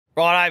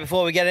Righto,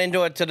 before we get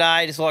into it today,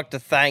 I'd just like to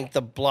thank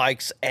the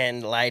blokes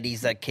and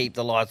ladies that keep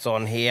the lights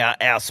on here,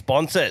 our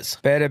sponsors.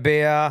 Better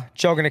beer,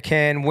 jogging a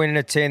can, winning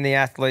a tin, the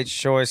athlete's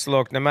choice.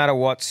 Look, no matter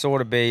what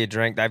sort of beer you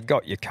drink, they've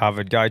got you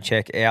covered. Go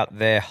check out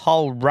their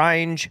whole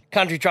range.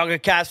 Country Trucker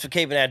Caps for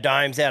keeping our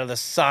domes out of the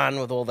sun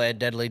with all their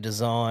deadly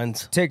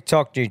designs.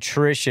 TikTok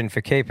Nutrition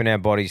for keeping our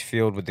bodies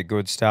fueled with the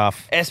good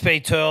stuff.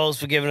 SP Tools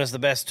for giving us the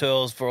best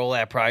tools for all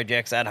our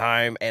projects at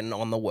home and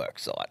on the work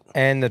site.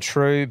 And the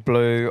True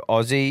Blue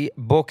Aussie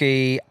Bookie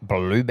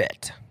Blue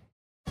Bet.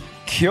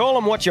 Call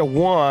them what you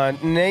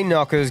want, knee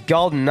knockers,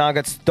 golden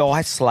nuggets,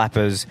 thigh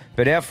slappers,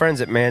 but our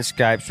friends at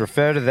Manscaped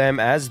refer to them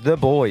as the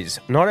boys.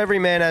 Not every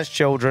man has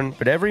children,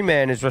 but every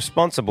man is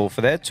responsible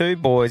for their two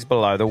boys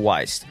below the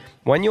waist.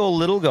 When your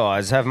little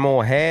guys have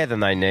more hair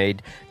than they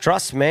need,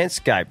 trust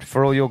Manscaped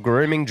for all your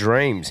grooming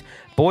dreams.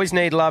 Boys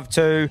need love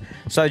too,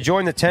 so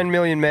join the 10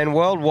 million men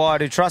worldwide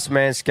who trust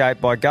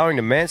Manscaped by going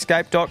to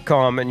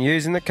manscaped.com and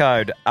using the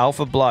code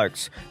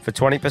ALPHABLOKES for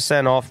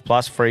 20% off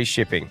plus free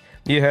shipping.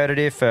 You heard it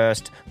here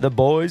first. The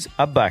boys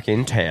are back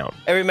in town.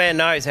 Every man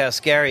knows how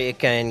scary it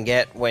can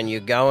get when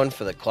you're going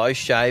for the close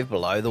shave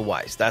below the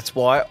waist. That's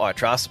why I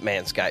trust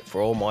Manscaped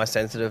for all my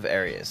sensitive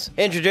areas.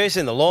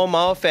 Introducing the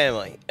Lawnmower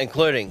family,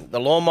 including the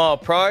Lawnmower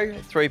Pro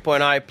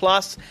 3.0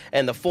 Plus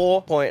and the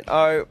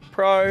 4.0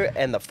 Pro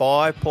and the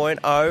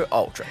 5.0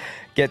 Ultra.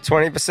 Get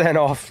 20%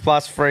 off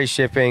plus free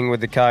shipping with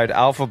the code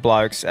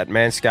ALPHABLOKES at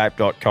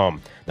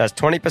manscaped.com. That's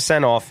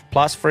 20% off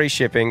plus free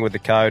shipping with the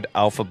code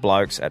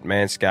ALPHABLOKES at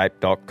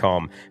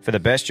manscaped.com. For the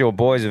best your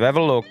boys have ever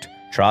looked,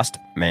 trust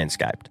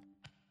Manscaped.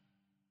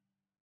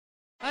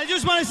 I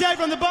just want to say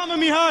from the bottom of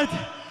my heart,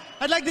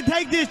 I'd like to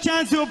take this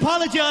chance to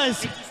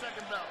apologize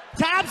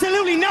to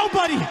absolutely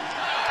nobody.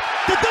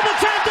 The double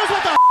champ does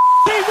what the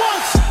he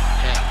wants.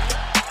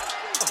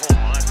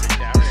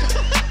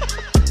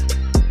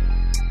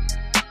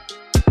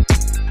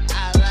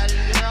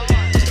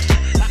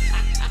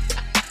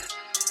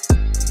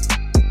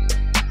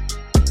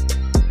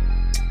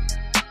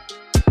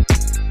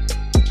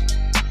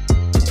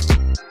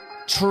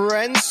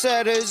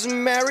 Trendsetters,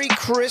 Merry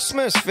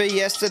Christmas for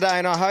yesterday,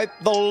 and I hope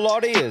the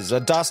lot of yous are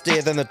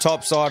dustier than the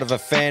top side of a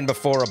fan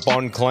before a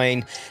bond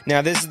clean.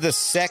 Now, this is the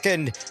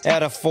second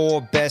out of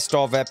 4 best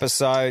of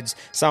episodes.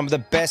 Some of the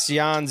best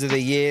yarns of the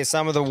year,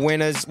 some of the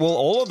winners, well,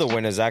 all of the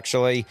winners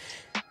actually.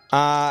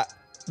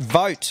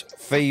 Vote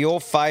for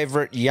your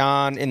favourite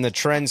yarn in the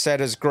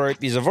Trendsetters group.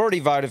 You've already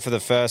voted for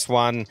the first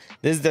one.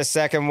 This is the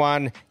second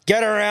one.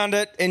 Get around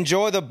it,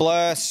 enjoy the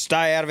blur,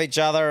 stay out of each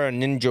other,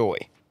 and enjoy.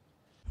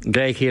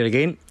 Greg here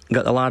again.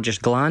 Got the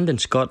largest gland in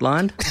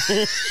Scotland.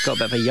 Got a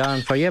bit of a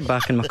yarn for you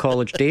back in my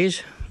college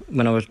days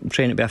when I was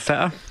training to be a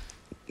fitter.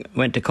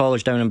 Went to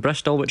college down in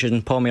Bristol, which is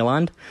in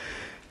Pommyland.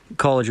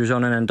 College was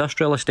on an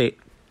industrial estate.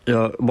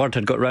 The word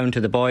had got round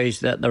to the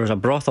boys that there was a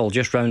brothel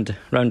just round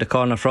the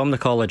corner from the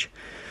college.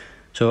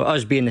 So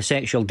us being the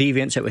sexual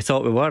deviants that we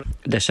thought we were,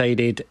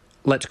 decided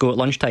let's go at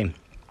lunchtime.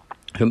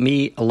 So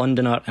me, a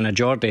Londoner and a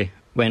Geordie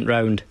went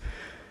round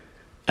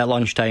at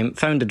lunchtime,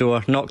 found the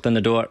door, knocked on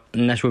the door,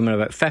 and this woman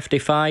about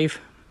 55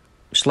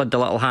 slid the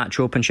little hatch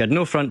open. She had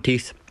no front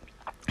teeth.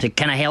 I said,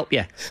 "Can I help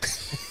you?"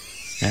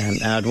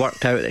 And I'd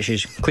worked out that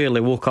she's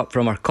clearly woke up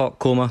from her cock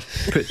coma,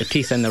 put the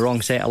teeth in the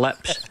wrong set of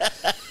lips,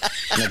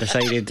 and I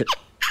decided,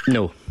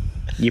 no,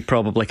 you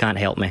probably can't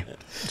help me.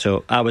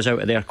 So I was out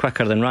of there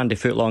quicker than Randy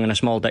Footlong in a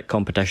small dick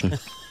competition.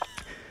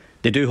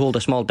 They do hold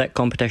a small dick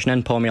competition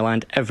in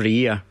Pommyland every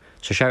year.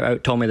 So shout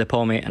out Tommy the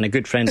Pommy and a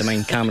good friend of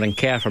mine, Cameron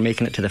Kerr, for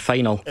making it to the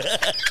final.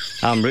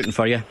 I'm rooting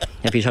for you.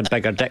 If he's had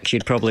bigger dicks,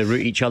 you'd probably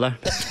root each other.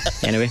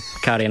 Anyway,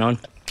 carrying on.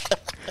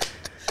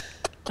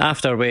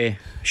 After we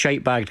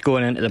shite-bagged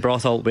going into the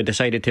brothel, we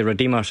decided to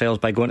redeem ourselves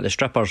by going to the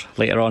strippers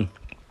later on.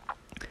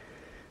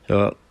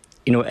 So,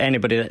 you know,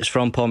 anybody that's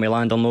from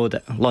Pommyland will know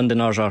that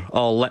Londoners are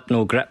all lip,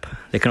 no grip.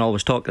 They can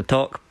always talk the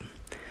talk.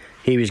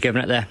 He was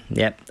giving it the,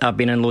 yep, I've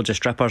been in loads of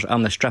strippers,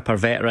 I'm the stripper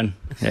veteran.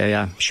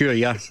 Yeah, sure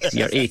you're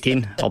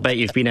 18, I'll bet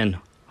you've been in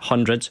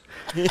hundreds.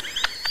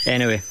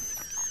 Anyway,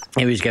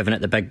 he was giving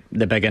it the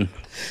big one.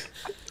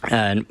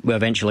 And we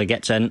eventually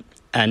gets in,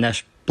 and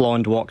this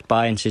blonde walked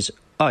by and says,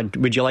 "Oh,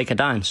 would you like a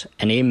dance?"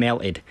 And he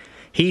melted.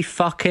 He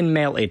fucking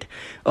melted.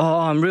 "Oh,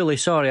 I'm really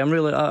sorry, I'm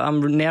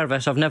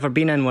nervous, I've never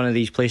been in one of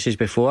these places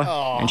before."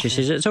 Aww. And she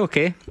says, "It's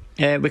okay,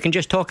 we can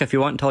just talk if you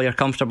want until you're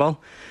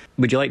comfortable.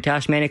 Would you like to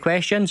ask me any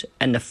questions?"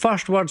 And the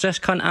first words this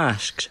cunt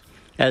asks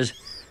is,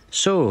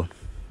 "So,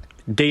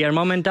 do your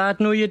mum and dad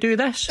know you do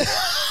this?"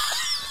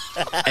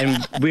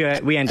 And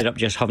we ended up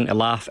just having to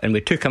laugh, and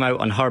we took him out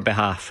on her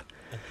behalf.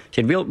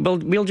 Said,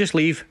 we'll just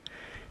leave.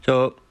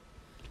 So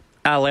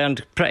I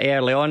learned pretty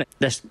early on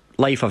this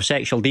life of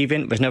sexual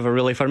deviant was never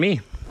really for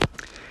me.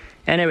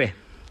 Anyway,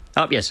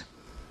 up yes.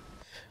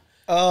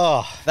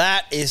 Oh,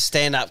 that is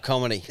stand-up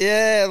comedy.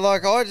 Yeah,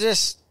 like I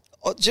just...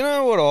 Do you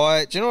know what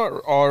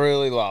I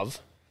really love?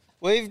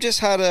 We've just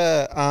had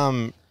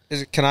a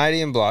is it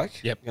Canadian bloke?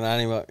 Yep,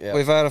 Canadian bloke. Yep.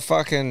 We've had a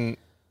fucking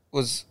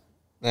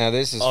now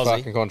this is Aussie.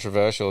 fucking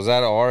controversial. Is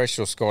that Irish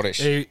or Scottish?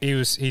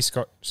 He's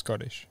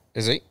Scottish.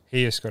 Is he?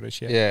 He is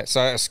Scottish, yeah. Yeah,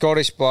 so a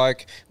Scottish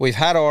bloke. We've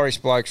had Irish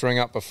blokes ring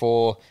up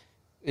before.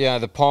 You know,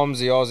 the Poms,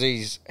 the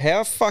Aussies.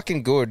 How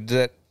fucking good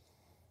that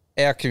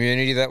our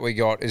community that we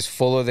got is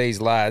full of these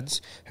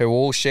lads who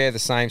all share the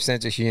same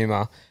sense of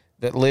humour,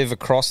 that live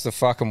across the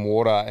fucking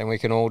water, and we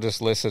can all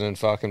just listen and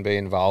fucking be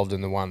involved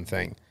in the one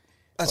thing.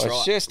 That's It's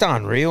right. just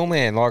unreal,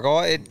 man.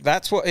 Like,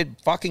 that's what it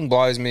fucking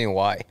blows me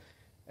away.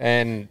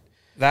 And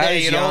that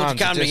is you can all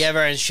yarns. come It just- together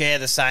and share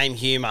the same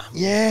humour.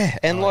 Yeah,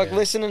 and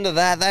listening to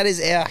that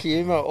is our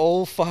humour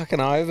all fucking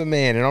over,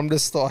 man. And I'm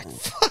just like,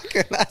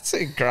 fucking, that's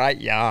a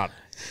great yarn.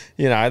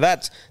 You know,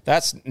 that's now.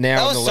 That in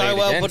the was so lead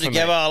well again put for me.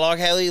 together. I like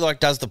how he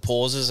does the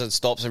pauses and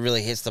stops and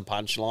really hits the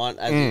punchline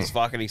as he's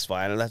fucking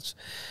explaining. That's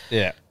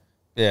Yeah,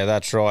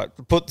 that's right.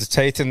 Put the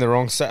teeth in the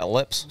wrong set of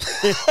lips.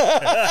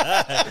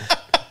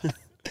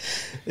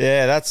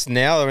 Yeah, that's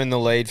now they're in the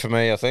lead for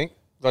me. I think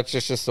that's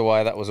just the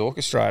way that was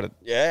orchestrated.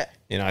 yeah.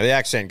 You know, the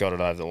accent got it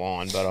over the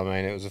line, but I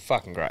mean, it was a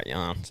fucking great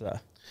yarn. So.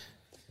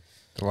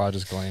 The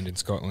largest gland in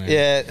Scotland.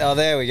 Yeah, oh,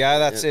 there we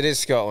go. It is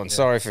Scotland.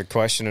 Sorry for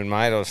questioning,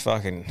 mate. It's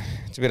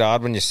a bit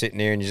hard when you're sitting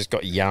here and you just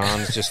got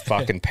yarns just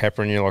fucking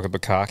peppering you like a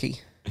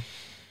bukkake.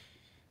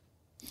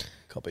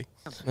 Copy.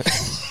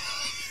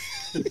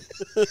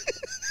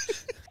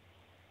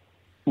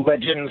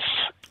 Legends,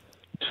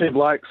 two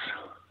blokes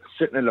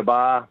sitting in a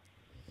bar,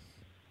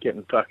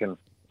 getting fucking,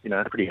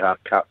 pretty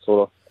hard cut,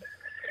 sort of.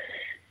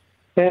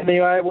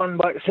 Anyway, one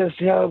bloke says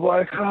to the other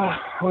bloke, I'm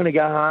going to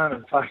go home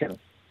and fucking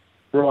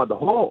ride the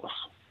horse.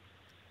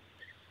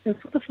 He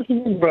goes, what the fuck do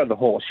you mean ride the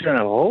horse? You don't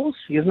have a horse?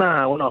 He goes,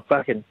 no, we're not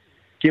fucking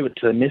give it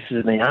to the missus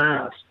in the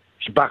arse.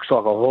 She bucks like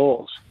a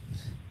horse.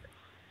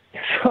 He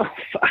goes, oh,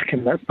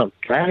 fucking, that's not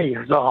bad. He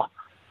goes, I'm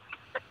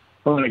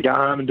going to go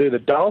home and do the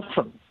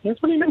dolphin. He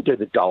goes, what do you mean do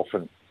the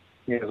dolphin?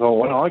 He goes, oh,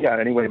 when I go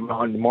anywhere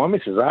behind my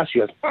missus' ass, she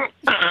goes, fuck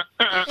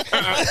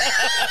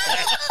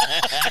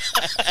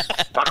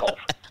off.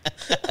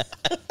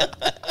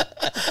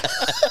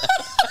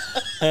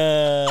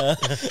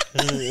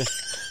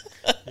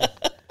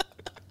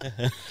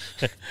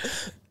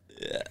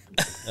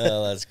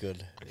 Oh, that's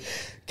good.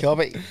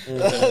 Copy.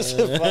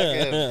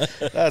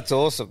 That's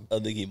awesome. I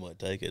think he might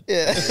take it.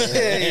 Yeah,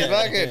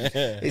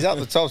 he's up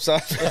the top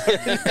sofa.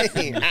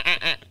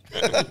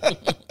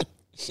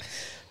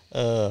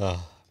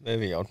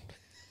 Moving on.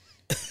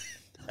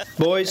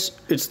 Boys,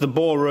 it's the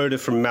Boar Rooter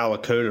from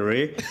Malakuta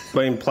here.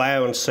 Been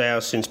ploughing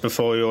south since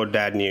before your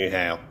dad knew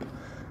how.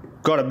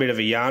 Got a bit of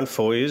a yarn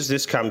for you.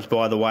 This comes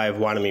by the way of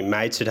one of my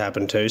mates it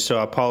happened to, so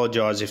I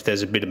apologise if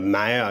there's a bit of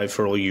mayo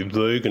for all you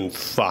vegan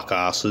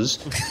fuck-asses.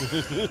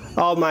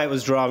 Old mate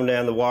was driving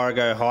down the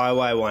Warrego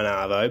Highway one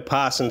arvo,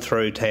 passing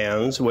through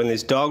towns, when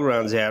this dog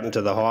runs out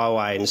into the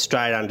highway and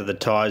straight under the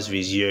tyres of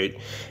his ute,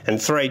 and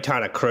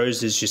 3-tonne of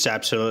cruisers just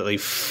absolutely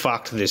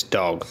fucked this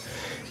dog.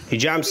 He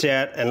jumps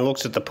out and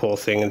looks at the poor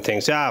thing and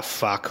thinks,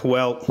 fuck,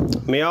 well,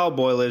 me old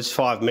boy lives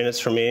 5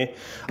 minutes from here.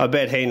 I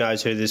bet he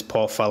knows who this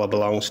poor fella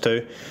belongs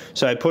to.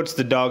 So he puts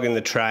the dog in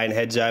the tray and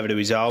heads over to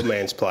his old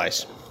man's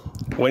place.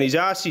 When he's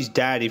asked his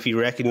dad if he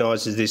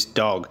recognises this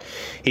dog,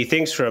 he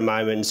thinks for a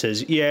moment and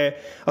says, yeah,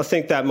 I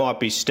think that might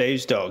be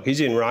Steve's dog.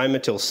 He's in Roma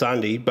till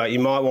Sunday, but you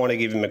might want to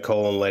give him a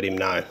call and let him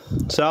know.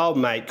 So old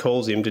mate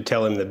calls him to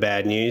tell him the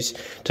bad news,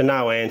 to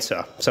no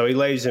answer. So he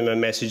leaves him a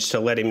message to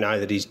let him know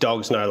that his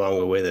dog's no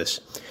longer with us.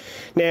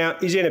 Now,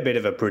 he's in a bit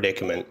of a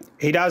predicament.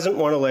 He doesn't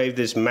want to leave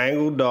this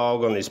mangled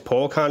dog on this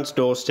poor cunt's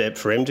doorstep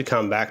for him to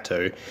come back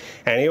to,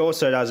 and he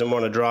also doesn't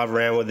want to drive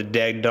around with a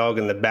dead dog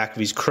in the back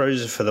of his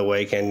cruiser for the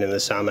weekend in the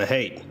summer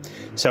heat.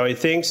 So he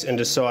thinks and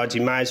decides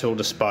he may as well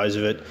dispose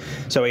of it,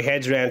 so he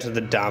heads round to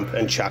the dump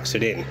and chucks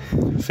it in.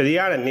 For the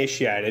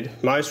uninitiated,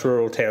 most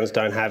rural towns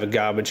don't have a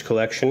garbage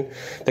collection.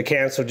 The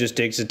council just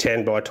digs a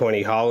 10 by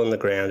 20 hole in the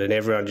ground and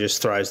everyone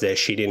just throws their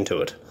shit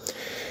into it.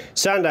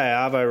 Sunday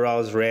arvo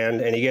rolls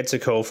around and he gets a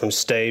call from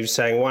Steve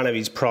saying one of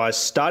his prize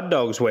stud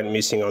dogs went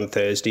missing on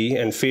Thursday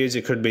and fears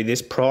it could be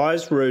this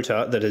prize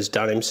rooter that has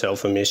done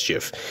himself a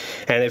mischief.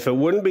 And if it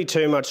wouldn't be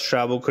too much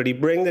trouble, could he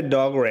bring the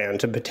dog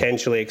round to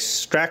potentially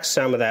extract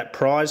some of that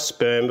prize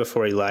sperm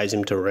before he lays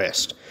him to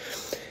rest?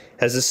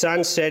 As the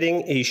sun's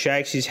setting, he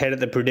shakes his head at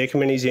the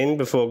predicament he's in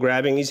before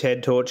grabbing his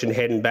head torch and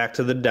heading back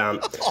to the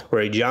dump,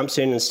 where he jumps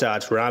in and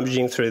starts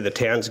rummaging through the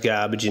town's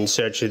garbage in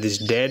search of this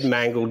dead,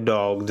 mangled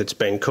dog that's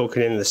been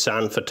cooking in the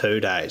sun for 2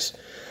 days.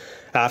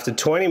 After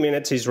 20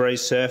 minutes, he's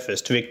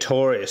resurfaced,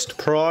 victorious,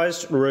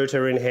 prized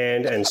rooter in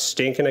hand and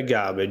stinking of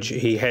garbage.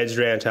 He heads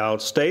round to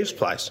old Steve's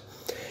place.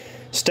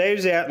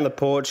 Steve's out in the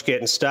porch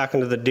getting stuck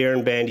into the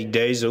Deer Bandy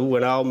diesel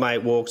when old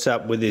mate walks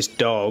up with this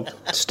dog.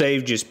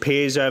 Steve just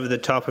peers over the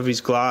top of his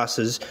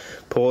glasses,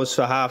 pauses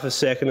for half a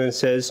second and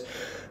says,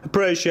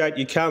 appreciate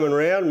you coming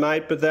round,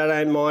 mate, but that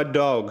ain't my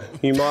dog.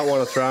 You might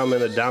want to throw him in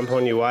the dump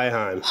on your way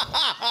home.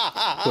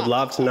 Would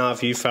love to know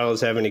if you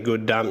fellas have any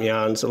good dump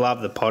yarns.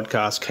 Love the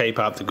podcast. Keep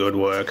up the good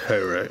work.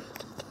 Hooroo.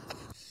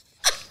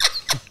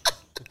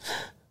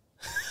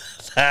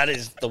 That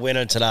is the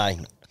winner today.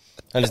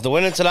 And is the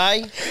winner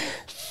today?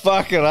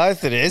 Fucking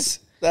oath it is.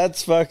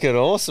 That's fucking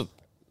awesome.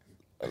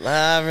 I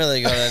haven't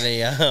really got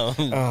any.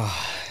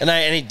 And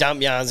any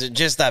dump yarns,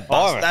 just that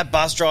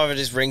bus driver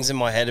just rings in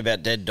my head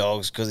about dead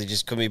dogs because he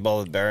just couldn't be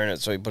bothered burying it,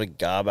 so he put a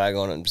gar bag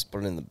on it and just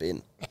put it in the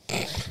bin.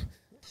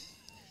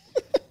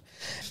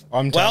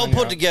 Well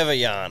put together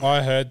yarn.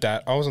 I heard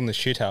that. I was on the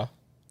shitter.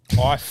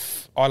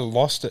 I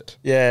lost it.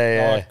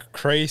 Yeah. Like,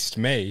 creased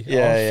me.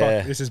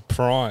 Yeah. This is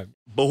prime.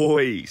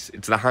 Boys,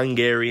 it's the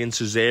Hungarian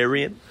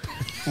Caesarean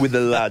with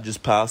the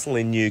largest parcel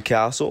in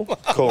Newcastle,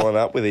 calling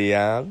up with a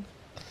yarn.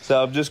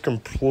 So I've just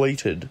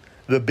completed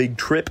the big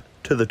trip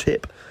to the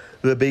tip,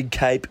 the big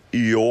Cape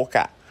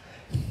Yorker.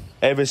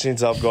 Ever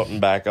since I've gotten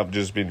back, I've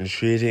just been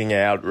shitting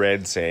out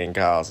red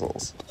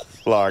sandcastles.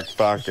 Like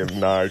fucking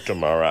no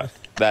tomorrow.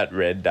 That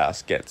red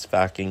dust gets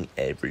fucking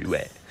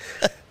everywhere.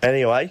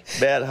 Anyway,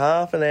 about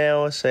half an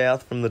hour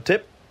south from the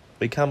tip,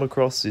 we come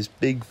across this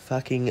big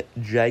fucking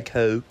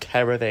Jayco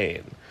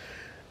caravan.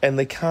 And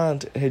the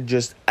cunt had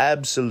just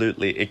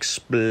absolutely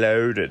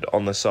exploded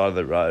on the side of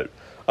the road.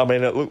 I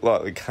mean, it looked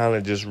like the cunt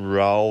had just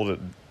rolled it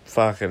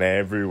fucking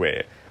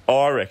everywhere.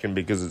 I reckon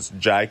because it's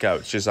Jayco,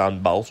 it's just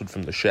unbolted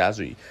from the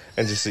chassis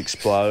and just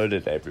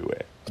exploded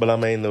everywhere. But I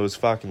mean, there was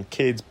fucking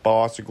kids'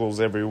 bicycles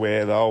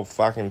everywhere, the whole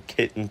fucking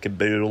kit and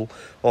caboodle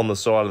on the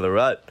side of the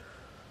road.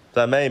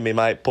 So me and my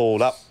mate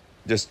pulled up,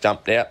 just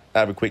jumped out,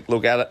 have a quick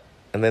look at it,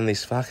 and then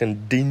this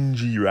fucking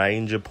dingy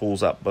Ranger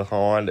pulls up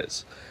behind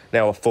us.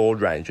 Now a Ford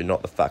Ranger,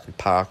 not the fucking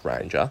Park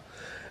Ranger.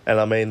 And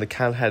I mean, the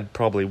cunt had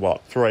probably,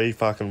 3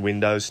 fucking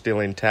windows still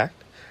intact.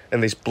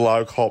 And this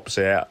bloke hops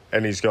out,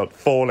 and he's got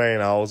 14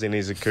 holes in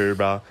his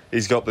Akubra.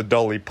 He's got the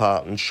Dolly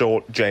Parton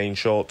short jean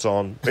shorts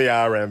on, the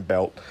RM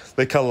belt,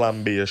 the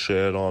Columbia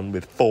shirt on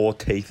with 4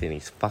 teeth in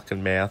his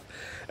fucking mouth.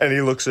 And he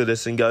looks at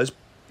us and goes,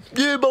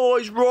 "You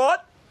boys right?"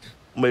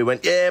 And we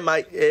went, "Yeah,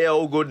 mate, yeah,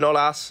 all good, not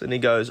us." And he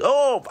goes,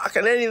 "Oh,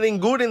 fucking anything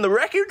good in the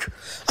wreckage?"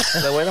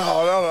 And I went,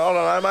 "Oh, I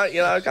don't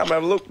know, mate, come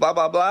have a look, blah,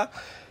 blah, blah."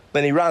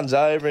 Then he runs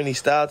over and he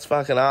starts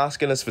fucking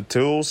asking us for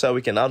tools so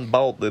we can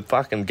unbolt the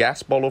fucking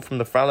gas bottle from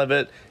the front of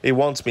it. He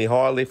wants me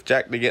high lift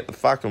jack to get the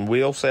fucking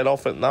wheel set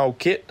off it and the whole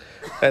kit.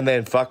 And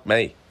then, fuck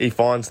me, he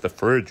finds the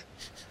fridge.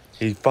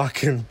 He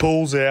fucking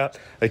pulls out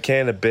a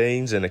can of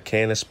beans and a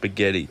can of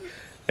spaghetti.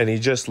 And he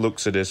just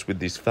looks at us with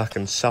this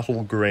fucking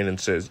subtle grin and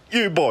says,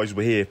 "You boys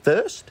were here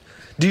first.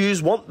 Do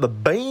you want the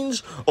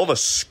beans or the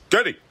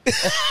skitty?"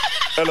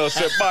 And I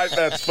said, "Mate,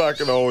 that's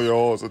fucking all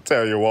yours. I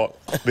tell you what,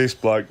 this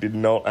bloke did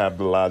not have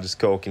the largest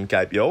cock in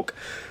Cape York."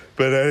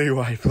 But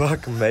anyway,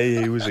 fuck me,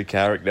 he was a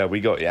character. We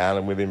got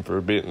yarning with him for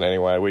a bit, and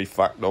anyway, we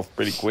fucked off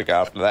pretty quick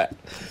after that.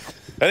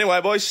 Anyway,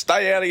 boys,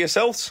 stay out of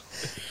yourselves.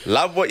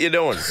 Love what you're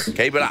doing.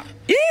 Keep it up.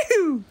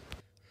 Yee-hoo!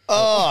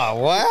 Oh,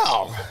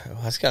 wow.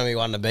 That's going to be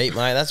one to beat,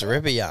 mate. That's a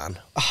ripper yarn.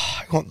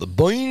 I want the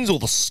beans or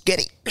the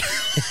sketty.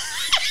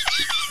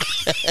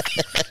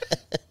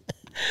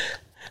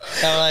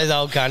 Some of those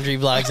old country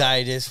blokes,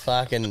 just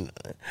fucking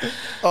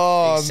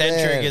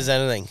eccentric man. as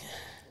anything.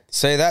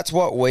 See, that's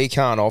what we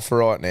can't offer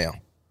right now.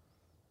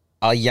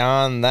 A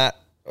yarn that,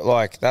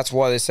 that's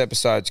why this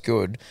episode's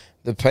good.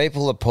 The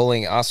people are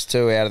pulling us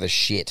two out of the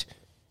shit.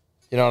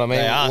 You know what I mean?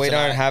 They are We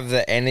today. don't have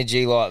the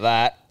energy like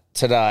that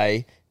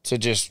today to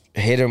just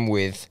hit them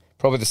with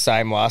probably the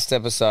same last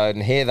episode.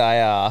 And here they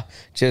are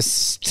just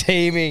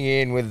steaming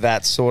in with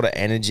that sort of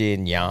energy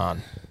and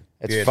yarn.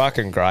 It's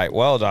fucking great.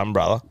 Well done,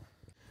 brother.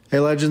 Hey,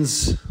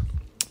 legends.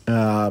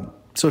 So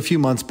a few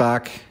months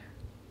back,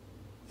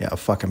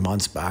 fucking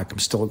months back, I'm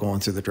still going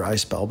through the dry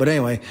spell. But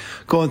anyway,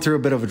 going through a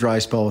bit of a dry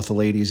spell with the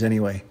ladies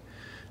anyway.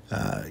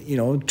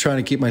 Trying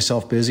to keep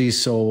myself busy.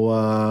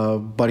 So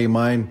buddy of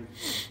mine,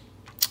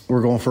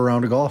 we're going for a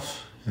round of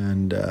golf.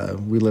 And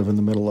we live in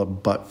the middle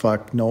of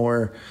butt-fuck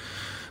nowhere,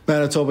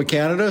 Manitoba,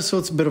 Canada. So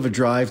it's a bit of a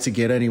drive to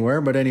get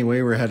anywhere. But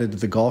anyway, we're headed to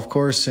the golf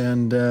course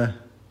and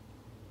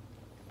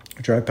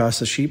drive past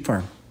the sheep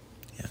farm.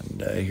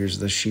 And here's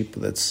the sheep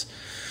that's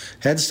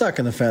head stuck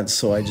in the fence.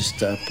 So I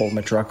just pulled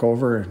my truck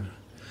over and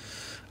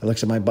I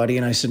looked at my buddy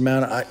and I said,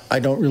 "Man, I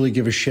don't really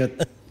give a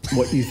shit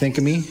what you think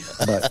of me,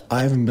 but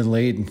I haven't been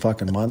laid in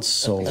fucking months,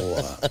 so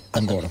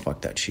I'm going to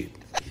fuck that sheep."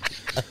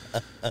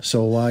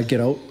 So I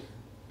get out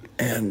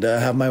and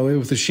have my way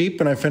with the sheep,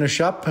 and I finish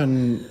up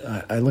and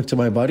I looked at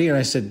my buddy and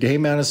I said, "Hey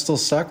man, it's still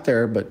stuck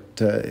there, but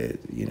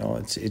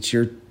it's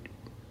your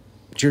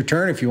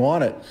turn if you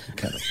want it." He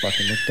kind of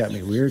fucking looked at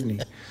me weird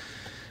and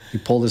he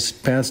pulled his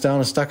pants down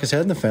and stuck his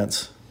head in the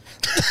fence.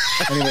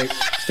 Anyway,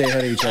 stay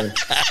ahead of each other.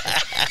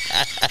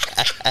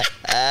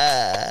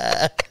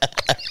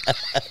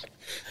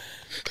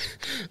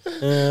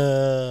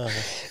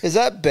 Is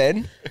that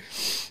Ben?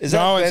 Is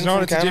No, that it's Ben not.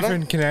 from It's a Canada?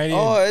 different Canadian.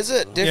 Oh, is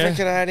it? Different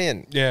Yeah.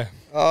 Canadian? Yeah.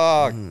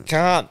 Oh,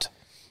 can't.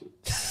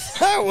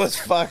 That was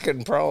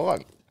fucking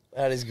prime.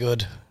 That is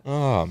good.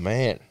 Oh,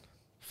 man.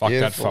 Fuck,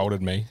 Beautiful. that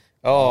folded me.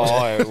 Oh,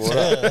 I would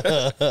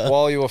have.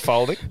 While you were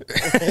folding.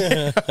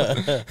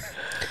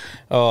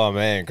 Oh,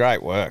 man.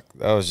 Great work.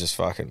 That was just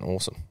fucking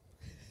awesome.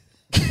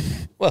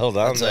 Well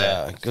done, That's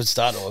man. a good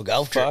start to a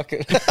golf trip.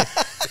 Fucking.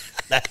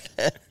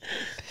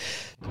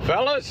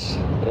 Fellas,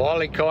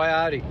 Wile E.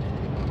 Coyote.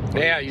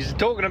 Now, you're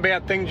talking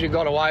about things you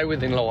got away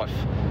with in life.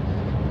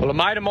 Well, a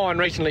mate of mine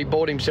recently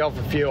bought himself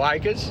a few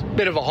acres,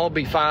 bit of a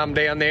hobby farm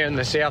down there in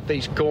the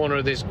southeast corner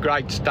of this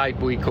great state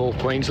we call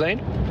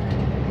Queensland.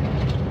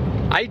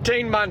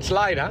 18 months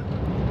later,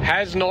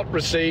 has not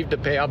received a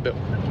power bill.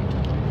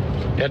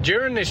 Now,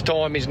 during this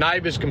time, his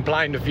neighbours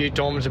complained a few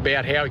times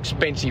about how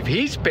expensive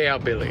his power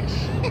bill is.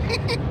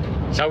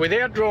 So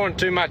without drawing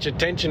too much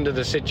attention to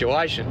the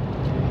situation,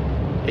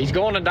 he's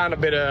gone and done a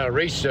bit of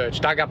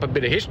research, dug up a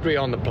bit of history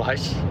on the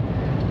place.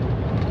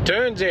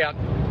 Turns out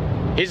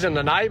his and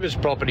the neighbour's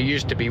property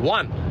used to be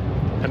one,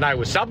 and they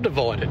were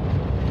subdivided.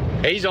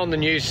 He's on the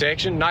new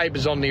section,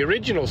 neighbours on the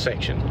original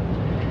section.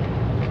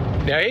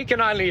 Now, he can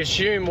only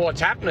assume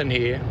what's happening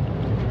here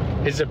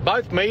is that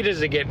both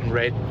meters are getting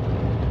read,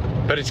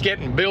 but it's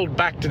getting billed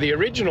back to the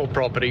original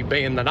property,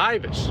 being the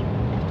neighbours.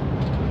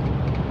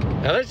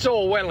 Now, that's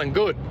all well and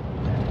good,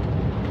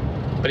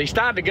 but he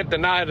started to get to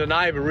know the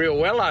neighbour real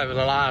well over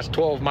the last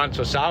 12 months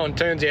or so, and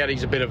turns out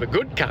he's a bit of a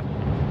good cunt.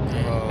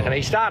 And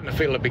he's starting to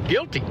feel a bit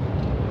guilty.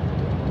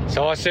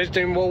 So I said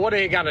to him, well, what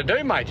are you going to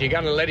do, mate? You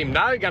going to let him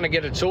know? Going to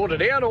get it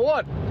sorted out or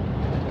what?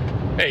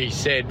 He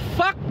said,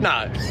 fuck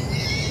no.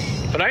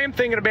 But I am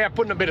thinking about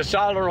putting a bit of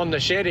solar on the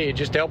shed here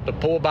just to help the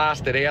poor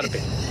bastard out a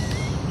bit.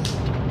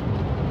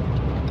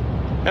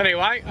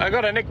 Anyway, I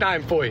got a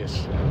nickname for you.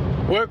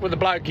 Worked with a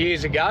bloke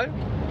years ago.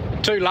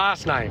 2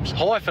 last names,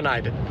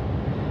 hyphenated.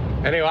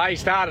 Anyway, he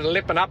started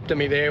lipping up to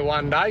me there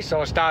one day,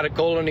 so I started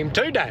calling him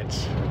Two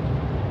Dads.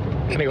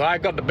 Anyway, I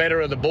got the better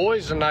of the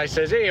boys, and they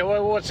says, hey,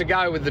 well, what's the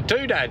go with the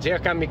Two Dads? How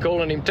come you're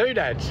calling him Two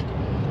Dads?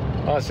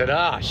 I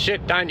said,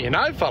 shit, don't you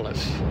know,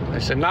 fellas? They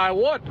said, no,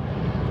 what?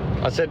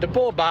 I said, the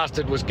poor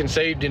bastard was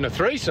conceived in a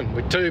threesome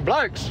with 2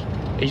 blokes.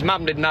 His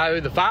mum didn't know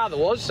who the father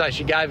was, so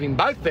she gave him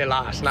both their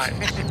last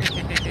names.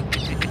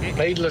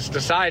 Needless to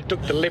say, it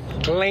took the lip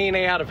clean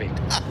out of him.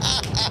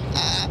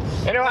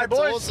 Anyway, that's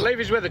boys, awesome. Leave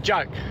us with a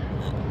joke.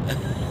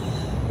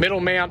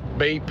 Middlemount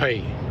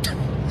BP.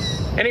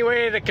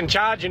 Anywhere that can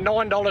charge you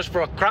 $9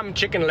 for a crumb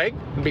chicken leg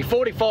and be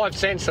 45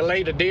 cents a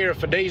litre dearer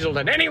for diesel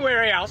than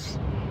anywhere else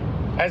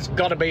has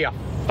got to be a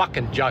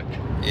fucking joke.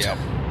 Yep.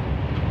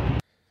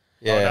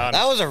 Yeah.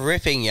 That was a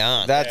ripping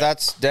yarn.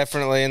 That's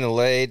definitely in the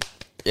lead.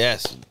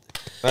 Yes.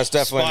 That's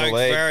definitely in the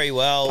lead. Very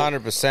well.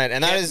 100%.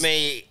 And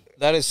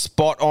that is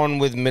spot on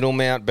with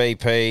Middlemount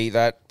BP.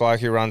 That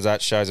bloke who runs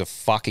that show's a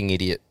fucking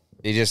idiot.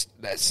 He just,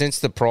 since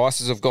the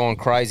prices have gone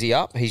crazy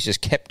up, he's just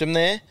kept them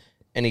there.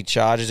 And he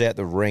charges out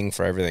the ring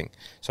for everything.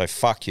 So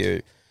fuck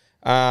you.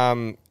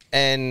 And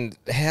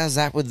how's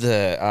that with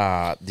the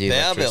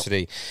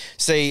electricity?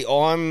 See,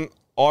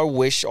 I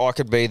wish I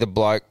could be the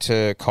bloke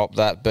to cop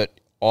that, but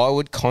I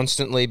would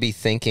constantly be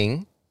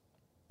thinking,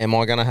 am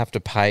I going to have to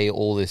pay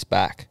all this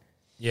back?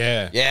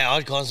 Yeah. Yeah,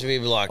 I'd constantly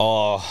be like,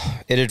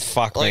 it'd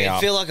fuck me up.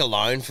 It'd feel like a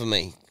loan for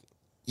me.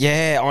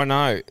 Yeah, I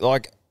know.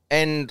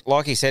 And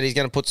like he said, he's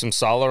going to put some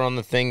solar on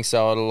the thing,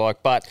 so it'll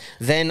but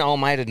then I'll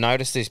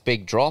notice this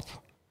big drop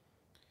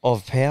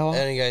of power.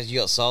 And he goes, you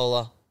got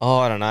solar. Oh,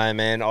 I don't know,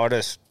 man.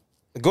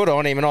 Good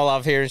on him, and I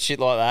love hearing shit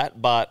like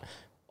that, but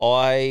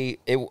I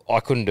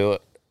couldn't do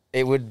it.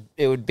 It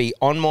would be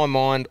on my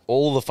mind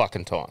all the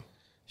fucking time.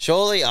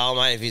 Surely,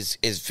 mate,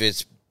 if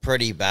it's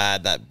pretty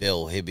bad, that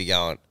bill, he'd be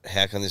going,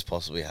 how can this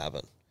possibly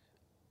happen?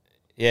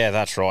 Yeah,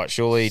 that's right.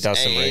 Surely he does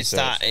some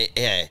research.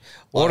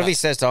 What if he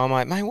says to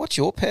mate, what's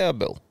your power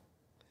bill?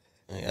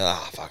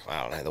 Fuck,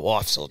 I don't know. The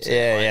wife sorts it.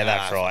 Yeah,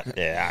 that's right.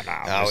 Yeah,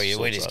 I know.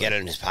 We just get it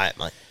and just pay it,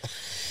 mate.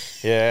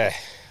 Yeah.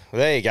 Well,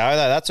 there you go,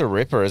 though. That's a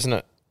ripper, isn't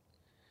it?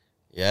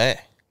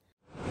 Yeah.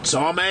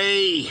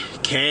 Tommy,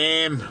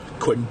 Cam,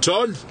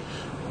 Quinton,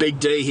 Big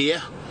D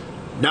here.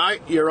 No,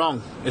 you're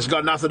wrong. It's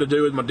got nothing to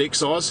do with my dick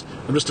size.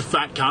 I'm just a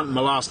fat cunt and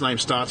my last name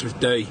starts with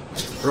D.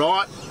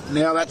 Right,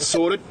 now that's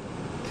sorted.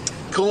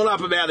 Calling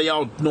up about the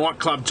old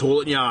nightclub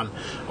toilet yarn.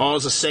 I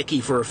was a secchi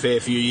for a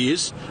fair few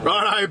years.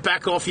 Righto,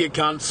 back off you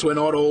cunts, we're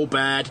not all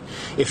bad.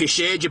 If you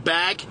shared your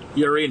bag,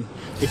 you're in.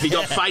 If you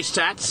got face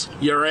tats,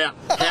 you're out.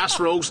 House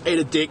rules, eat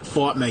a dick,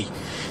 fight me.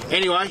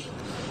 Anyway,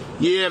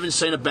 you haven't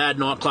seen a bad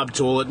nightclub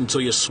toilet until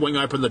you swing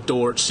open the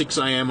door at 6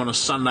 a.m. on a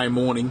Sunday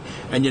morning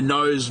and your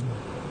nose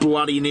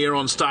bloody near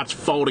on starts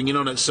folding in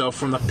on itself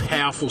from the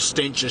powerful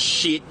stench of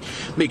shit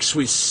mixed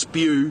with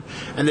spew,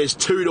 and there's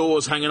 2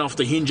 doors hanging off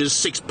the hinges,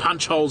 6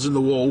 punch holes in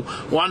the wall,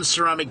 1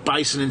 ceramic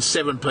basin in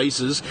 7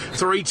 pieces,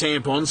 3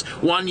 tampons,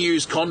 1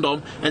 used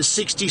condom, and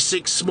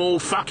 66 small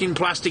fucking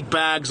plastic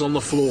bags on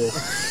the floor.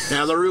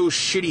 Now the real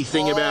shitty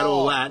thing about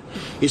all that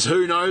is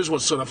who knows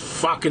what sort of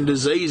fucking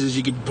diseases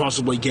you could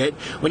possibly get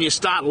when you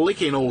start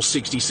licking all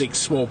 66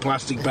 small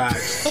plastic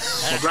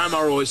bags. My grandma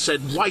always said,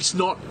 waste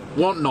not,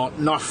 want not,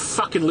 and I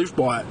fucking live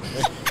by it.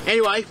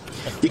 Anyway,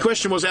 your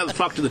question was how the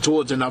fuck do the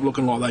toilets end up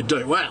looking like they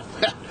do? Well,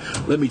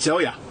 let me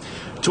tell you.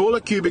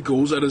 Toilet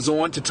cubicles are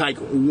designed to take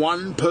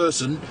 1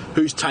 person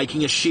who's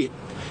taking a shit.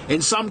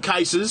 In some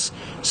cases,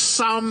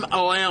 some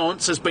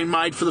allowance has been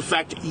made for the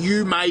fact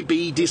you may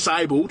be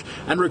disabled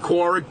and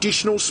require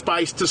additional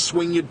space to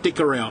swing your dick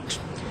around.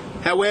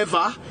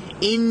 However,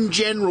 in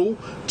general,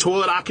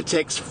 toilet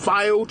architects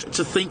failed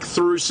to think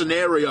through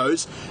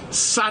scenarios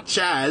such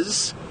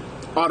as,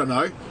 I don't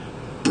know,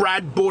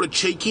 Brad bought a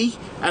cheeky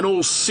and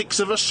all 6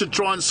 of us should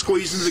try and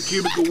squeeze into the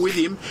cubicle with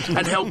him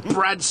and help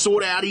Brad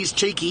sort out his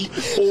cheeky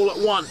all at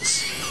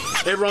once.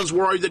 Everyone's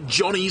worried that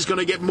Johnny's going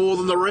to get more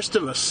than the rest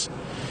of us.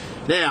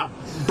 Now,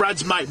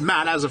 Brad's mate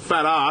Matt has a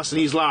fat ass and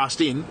he's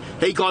last in.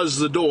 He closes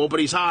the door, but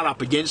he's hard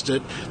up against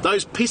it.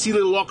 Those pissy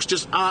little locks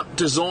just aren't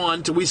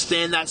designed to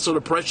withstand that sort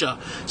of pressure.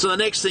 So the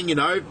next thing you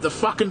know, the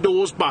fucking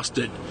door's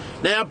busted.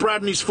 Now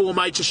Brad and his 4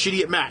 mates are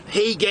shitty at Matt.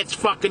 He gets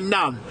fucking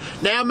none.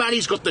 Now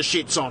Matty's got the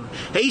shits on.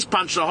 He's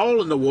punched a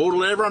hole in the wall to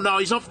let everyone know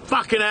he's not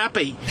fucking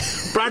happy.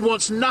 Brad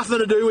wants nothing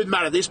to do with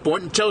Matt at this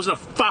point and tells him to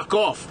fuck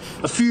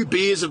off. A few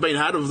beers have been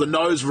had of the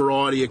nose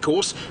variety, of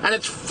course, and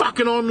it's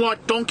fucking on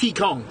like Donkey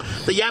Kong.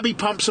 The yabby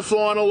pumps are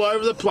flying all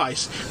over the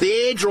place. The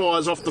air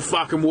dryer's off the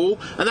fucking wall,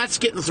 and that's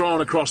getting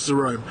thrown across the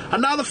room.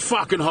 Another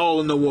fucking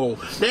hole in the wall.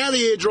 Now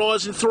the air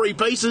dryer's in 3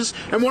 pieces,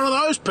 and one of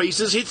those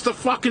pieces hits the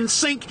fucking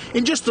sink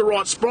in just the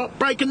right spot,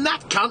 breaking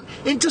that cunt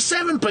into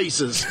 7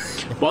 pieces.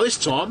 By this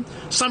time,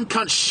 some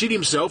cunt shit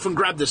himself and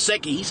grabbed the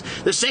seckies.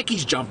 The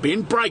seckies jump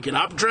in, break it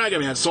up, drag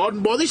him outside,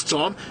 and by this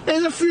time,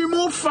 there's a few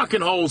more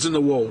fucking holes in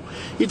the wall.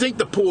 You'd think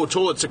the poor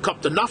toilets have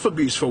copped enough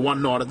abuse for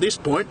one night at this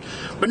point,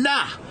 but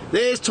nah.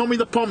 There's Tommy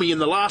the Pommy in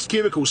the last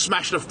cubicle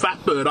smashing a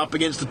fat bird up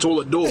against the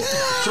toilet door.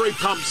 3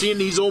 pumps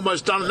in, he's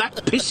almost done, and that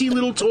pissy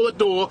little toilet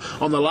door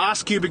on the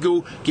last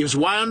cubicle gives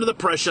way under the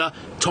pressure.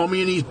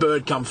 Tommy and his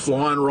bird come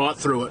flying right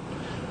through it.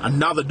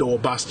 Another door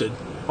busted.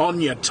 On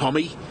ya,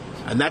 Tommy.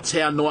 And that's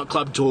how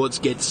nightclub toilets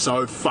get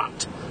so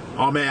fucked.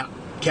 I'm out.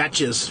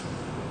 Catches.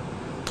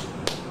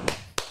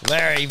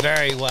 Very,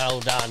 very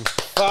well done.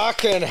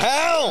 Fucking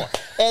hell!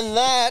 And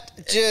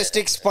that just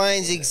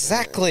explains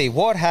exactly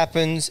what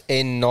happens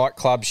in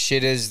nightclub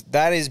shitters.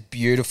 That is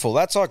beautiful.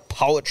 That's like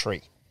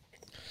poetry.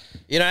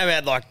 You know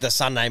about like the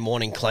Sunday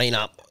morning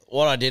cleanup?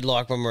 What I did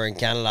like when we were in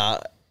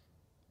Canada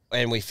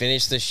and we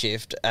finished the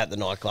shift at the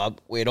nightclub,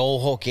 we'd all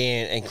hook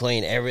in and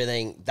clean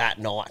everything that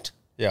night.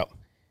 Yep.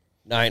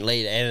 Don't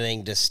leave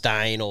anything to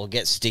stain or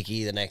get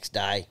sticky the next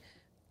day.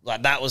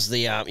 Like that was the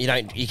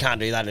you can't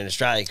do that in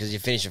Australia because you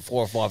finish at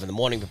 4 or 5 in the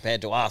morning.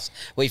 Compared to us,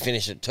 we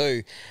finish at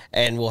 2,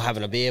 and we're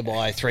having a beer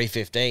by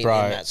 3:15 in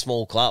that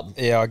small club.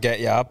 Yeah, I get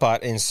ya,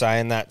 but in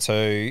saying that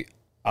too,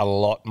 a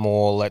lot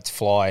more lets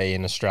fly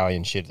in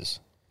Australian shitters.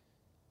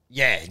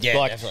 Yeah,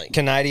 like definitely.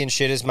 Canadian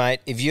shitters, mate.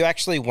 If you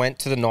actually went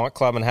to the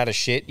nightclub and had a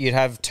shit, you'd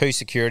have 2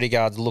 security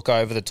guards look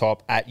over the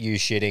top at you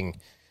shitting,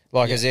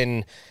 like as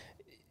in,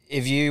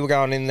 if you were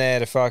going in there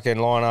to fucking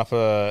line up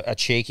a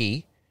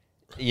cheeky.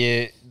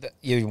 You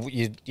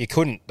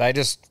couldn't. They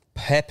just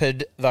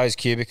peppered those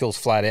cubicles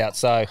flat out.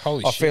 So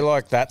Holy I shit. feel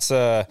like that's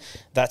a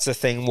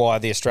thing why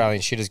the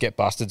Australian shitters get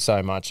busted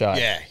so much.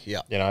 Yeah.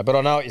 You know, but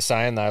I know what you're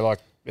saying though. Like,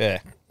 yeah.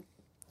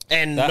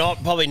 And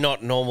probably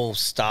not normal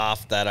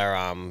staff that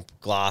are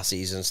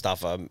glassies and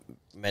stuff are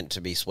meant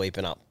to be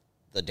sweeping up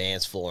the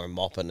dance floor and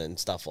mopping and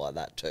stuff like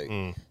that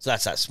too. So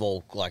that's that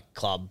small like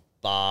club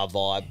bar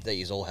vibe that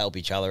you all help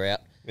each other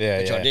out. Yeah,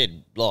 which I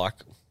did like.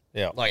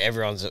 Yeah, like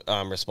everyone's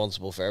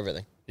responsible for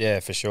everything. Yeah,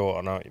 for sure.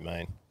 I know what you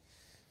mean.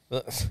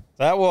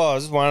 That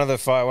was one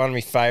of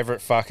my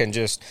favourite fucking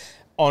just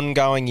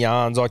ongoing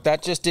yarns. Like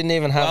that just didn't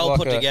even have well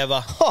put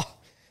together.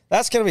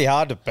 That's going to be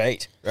hard to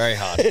beat. Very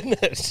hard.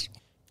 Isn't it?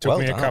 Took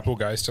me a couple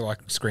goes to like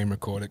screen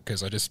record it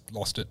because I just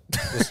lost it.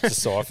 Just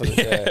deciphered it.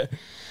 Yeah.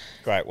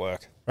 Great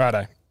work.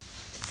 Righto.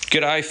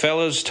 G'day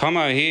fellas,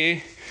 Tomo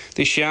here.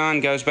 This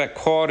yarn goes back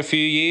quite a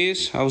few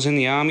years. I was in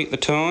the army at the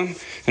time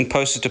and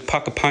posted to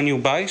Puckapunyal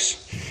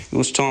Base. It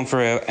was time for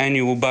our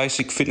annual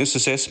basic fitness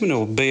assessment,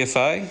 or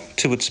BFA,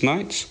 to its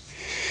mates.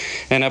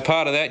 And a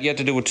part of that, you had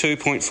to do a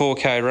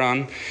 2.4k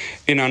run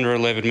in under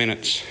 11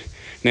 minutes.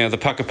 Now, the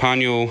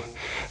Puckapunyal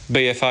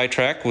BFA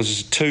track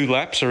was 2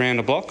 laps around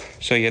a block.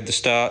 So you had the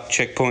start,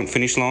 checkpoint,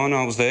 finish line.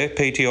 I was there.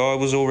 PTI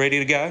was all ready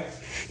to go.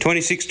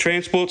 26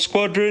 Transport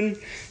Squadron,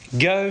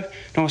 go.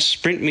 And I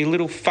sprint me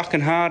little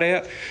fucking heart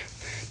out.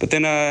 But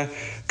then I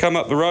come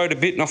up the road a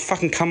bit and I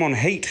fucking come on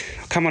heat.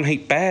 I come on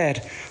heat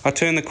bad. I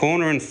turn the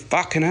corner and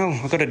fucking hell,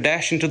 I got to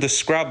dash into the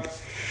scrub.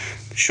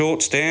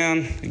 Shorts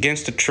down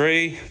against a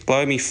tree,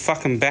 blow me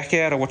fucking back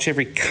out. I watch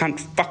every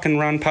cunt fucking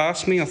run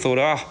past me. I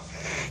thought,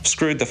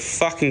 screwed the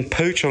fucking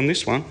pooch on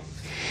this one.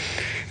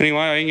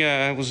 Anyway,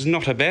 it was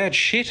not a bad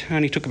shit.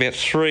 Only took about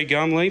 3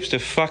 gum leaves to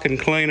fucking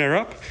clean her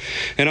up.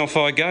 And off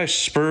I go,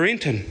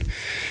 sprinting.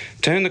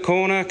 Turn the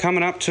corner,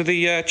 coming up to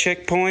the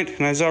checkpoint,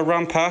 and as I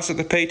run past it,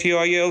 the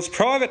PTI yells,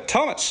 "Private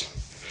Thomas,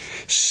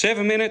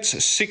 7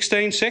 minutes,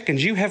 16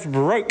 seconds. You have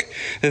broke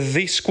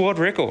the squad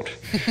record."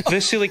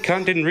 The silly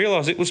cunt didn't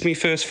realise it was me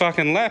first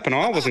fucking lap, and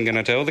I wasn't going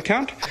to tell the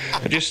cunt.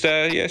 I just,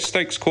 yes,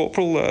 thanks,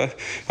 Corporal.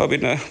 I've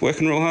been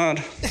working real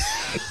hard.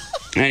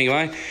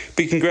 Anyway,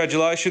 big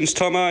congratulations,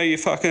 Tomo. You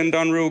fucking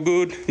done real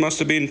good. Must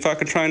have been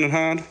fucking training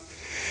hard.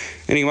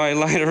 Anyway,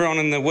 later on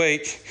in the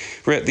week,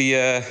 we're at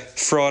the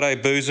Friday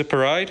Boozer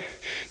Parade.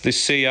 The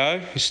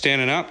CO is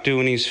standing up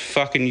doing his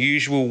fucking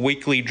usual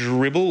weekly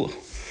dribble.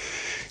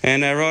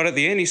 And right at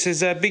the end, he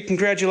says, big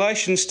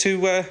congratulations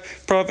to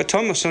Private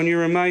Thomas on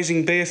your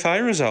amazing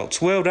BFA results.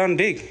 Well done,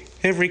 Dig.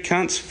 Every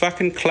cunt's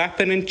fucking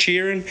clapping and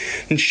cheering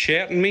and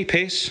shouting me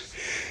piss.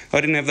 I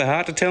didn't have the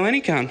heart to tell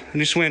any cunt. I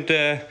just went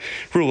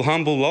real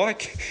humble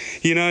like,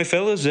 you know,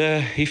 fellas,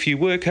 if you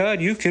work hard,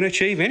 you can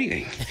achieve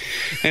anything.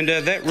 And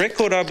that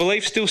record, I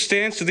believe, still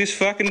stands to this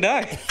fucking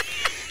day.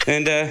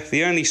 And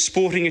the only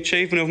sporting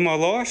achievement of my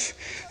life,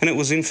 and it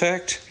was in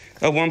fact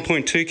a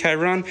 1.2k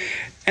run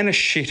and a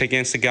shit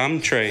against a gum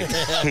tree.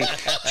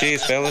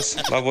 Cheers,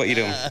 fellas. Love what you're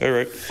doing. All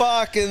right.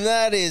 Fucking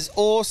that is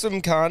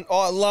awesome, cunt.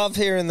 I love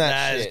hearing that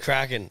That shit. is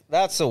cracking.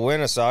 That's a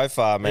winner so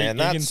far, man. He can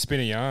That's spin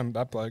a yarn,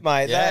 that bloke.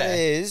 mate.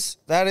 Yeah.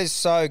 That is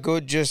so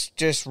good.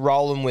 Just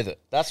rolling with it.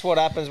 That's what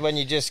happens when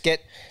you just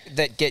get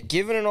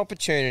given an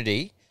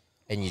opportunity,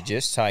 and you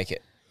just take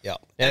it. Yeah,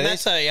 Now and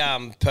this- that's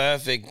a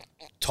perfect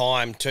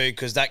time too,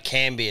 because that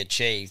can be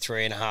achieved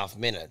 3.5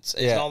 minutes.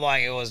 It's Yeah. not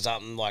like it was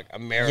something like a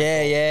miracle.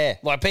 Yeah, yeah.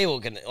 Like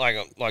people can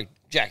like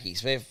Jackie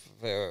Smith.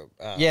 For,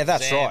 Yeah,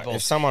 that's example. right.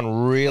 If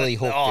someone really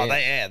hooked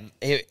in,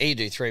 he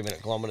do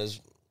 3-minute kilometers.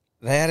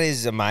 that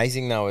is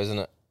amazing, though, isn't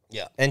it?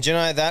 Yeah. And do you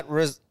know that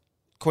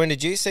Quinn?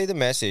 Did you see the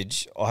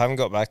message? I haven't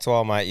got back to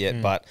our mate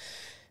yet, but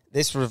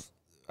this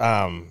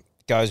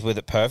goes with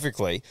it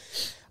perfectly.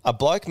 A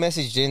bloke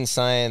messaged in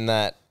saying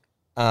that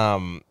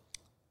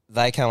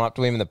they come up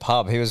to him in the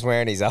pub. He was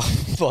wearing his old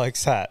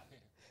bloke's hat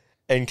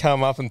and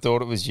come up and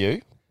thought it was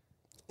you.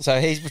 So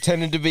he's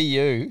pretending to be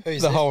you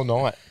Who's the this? whole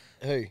night.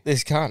 Who?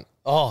 This cunt.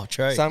 Oh,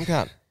 true. Some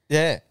cunt.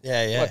 Yeah.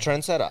 Yeah, yeah. What,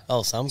 trendsetter?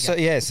 Oh, some. So,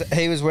 yeah, so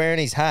he was wearing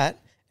his hat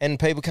and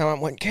people come up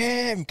and went,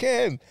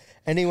 Cam.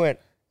 And he went,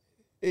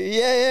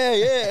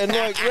 yeah. And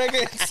like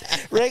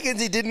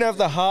reckons he didn't have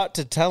the heart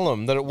to tell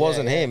him that it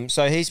wasn't him.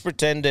 So he's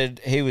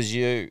pretended he was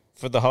you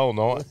for the whole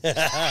night.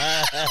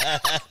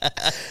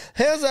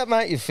 How's that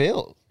make you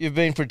feel? You've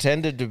been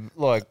pretended to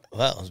like.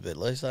 Well, it was a bit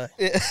loose, eh?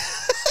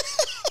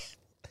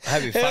 I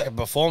hope you fucking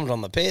performed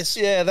on the piss.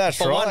 Yeah, that's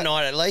For right. one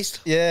night at least.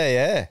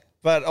 Yeah.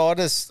 But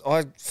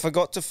I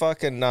forgot to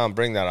fucking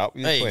bring that up.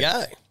 There you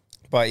go.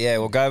 But yeah,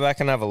 we'll go back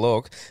and have a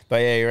look.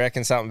 But yeah, you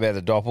reckon something about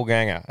the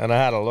doppelganger. And I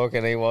had a look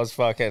and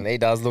he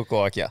does look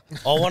like you.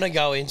 I want to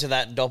go into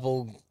that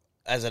doppel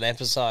as an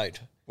episode.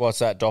 What's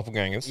that,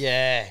 doppelgangers?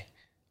 Yeah.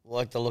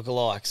 Like the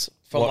lookalikes.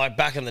 From What? like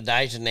back in the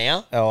day to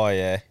now. Oh,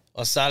 yeah.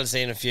 I started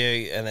seeing a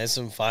few and there's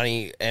some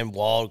funny and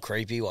wild,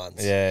 creepy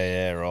ones.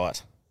 Yeah,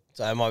 right.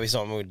 So it might be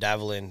something we'll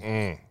dabble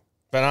in.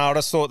 But no, I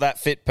just thought that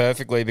fit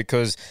perfectly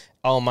because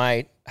old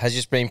mate has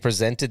just been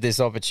presented this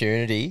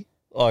opportunity,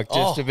 like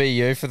just to be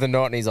you for the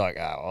night. And he's like,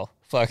 oh, well,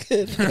 fuck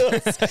it.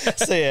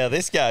 See how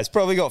this goes.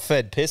 Probably got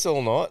fed piss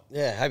all night.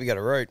 Yeah, hope you got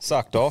a root.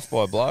 Sucked off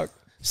by a bloke.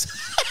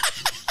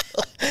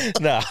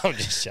 No, I'm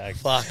just joking.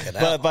 Fucking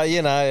hell. But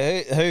you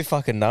know, who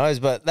fucking knows?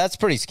 But that's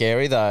pretty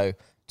scary though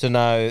to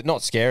know.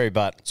 Not scary,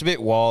 but it's a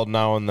bit wild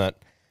knowing that,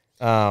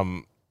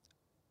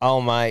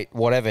 old mate,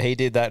 whatever he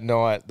did that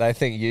night, they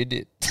think you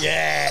did.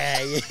 Yeah.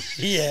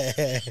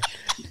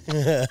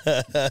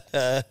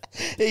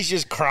 He's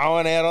just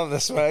crowing out on the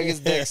smokers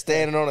deck,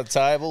 standing on a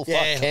table.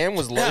 Yeah. Fuck, Cam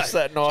was loose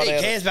that night. Gee,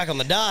 out. Cam's back on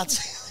the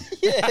darts.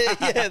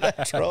 Yeah,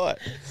 that's right.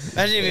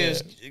 Imagine if it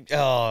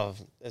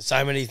was, there's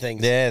so many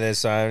things. Yeah, there's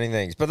so many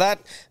things. But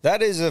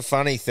that is a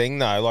funny thing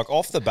though. Like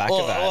off the back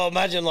of that. Well,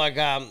 imagine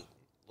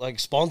like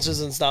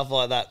sponsors and stuff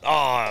like that.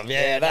 Oh,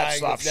 yeah, that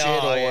stuff shit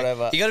or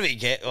whatever. You got to be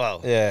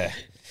careful. Yeah.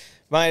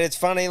 Mate, it's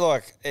funny,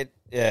 like,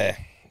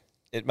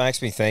 it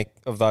makes me think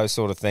of those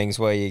sort of things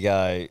where you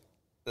go,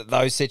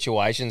 those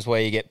situations where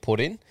you get put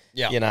in,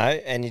 you know,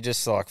 and you're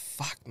just like,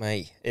 fuck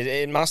me.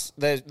 There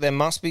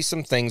must be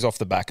some things off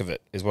the back of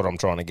it, is what I'm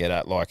trying to get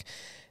at, like,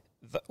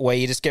 where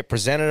you just get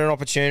presented an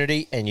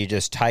opportunity and you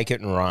just take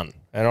it and run.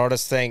 And I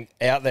just think,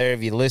 out there,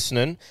 if you're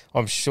listening,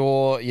 I'm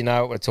sure you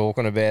know what we're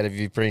talking about if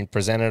you've been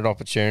presented an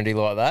opportunity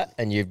like that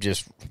and you've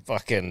just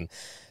fucking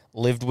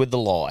lived with the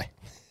lie.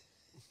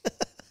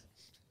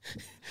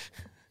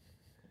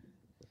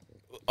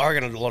 I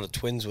reckon a lot of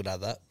twins would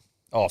have that.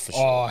 Oh, for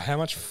sure. Oh, how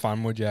much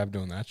fun would you have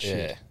doing that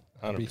shit? Yeah,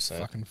 That'd be 100%.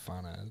 fucking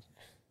fun as.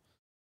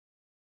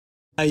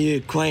 Are you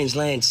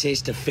Queensland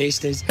sister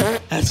feasters?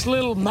 It's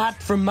little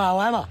Matt from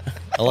Moama.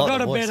 I've like got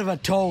the a voice. bit of a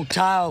tall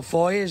tale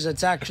for you.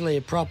 It's actually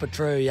a proper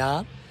true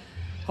yarn.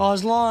 I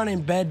was lying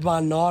in bed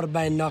one night. I've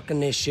been knocking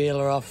this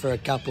Sheila off for a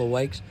couple of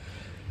weeks.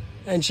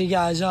 And she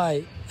goes,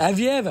 hey, have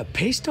you ever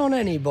pissed on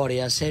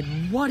anybody? I said,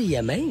 what do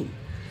you mean?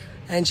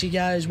 And she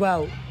goes,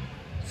 well,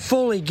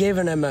 fully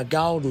giving him a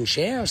golden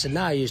shower. I said,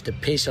 no, I used to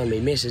piss on me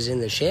missus in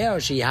the shower.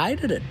 She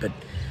hated it, but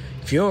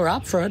if you're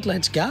up for it,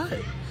 let's go.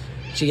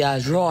 She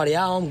goes,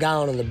 rightio, I'm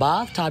going in the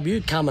bathtub.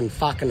 You come and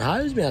fucking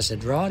hose me. I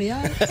said,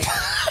 rightio.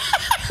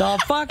 So I'm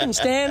fucking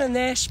standing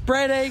there,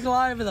 spread eagle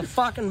over the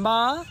fucking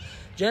bar,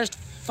 just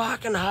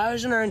fucking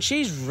hosing her, and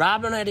she's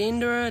rubbing it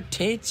into her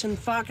tits and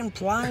fucking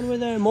playing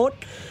with her mutt.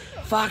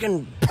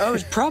 Fucking, it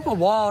was proper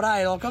wild,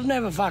 eh? Like, I've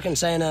never fucking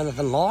seen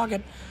anything like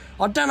it.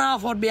 I don't know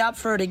if I'd be up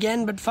for it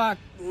again, but fuck,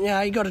 you know,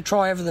 you got to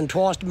try everything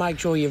twice to make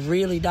sure you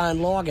really don't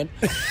like it.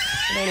 But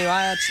anyway,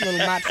 that's little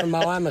Matt from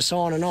Moama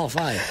signing off,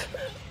 eh?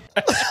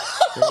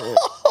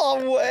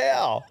 Oh,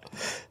 wow.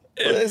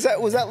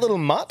 Was that little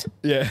Mutt?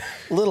 Yeah.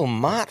 Little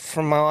Mutt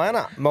from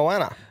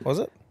Moana, was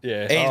it?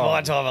 Yeah. He's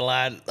my type of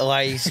lad. The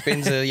way he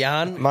spins a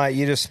yarn. Mate,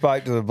 you just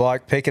spoke to the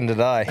bloke picking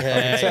today.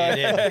 Yeah, you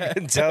did. I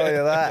can tell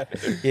you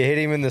that. You hit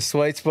him in the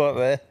sweet spot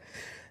there.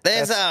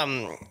 There's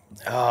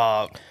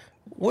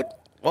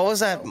what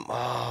was that?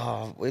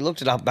 Oh, we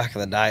looked it up back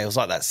in the day. It was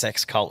like that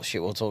sex cult shit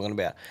we were talking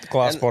about.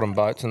 Glass bottom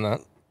boats and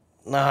that.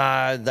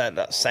 No,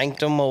 that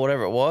Sanctum or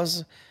whatever it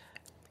was.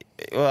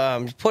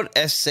 Put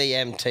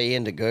SCMT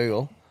into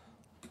Google.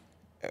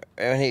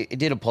 And he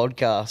did a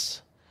podcast.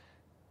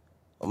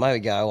 Or maybe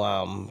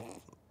go,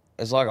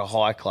 it's like a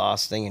high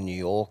class thing in New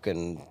York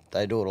and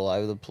they do it all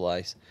over the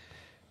place.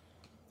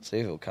 See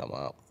if it'll come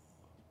up.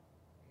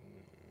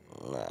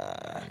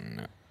 Nah.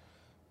 No.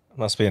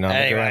 Must be an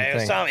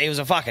underground thing. It was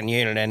a fucking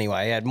unit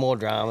anyway. He had more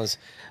dramas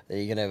that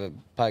you can ever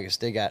poke a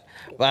stick at.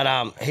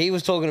 But he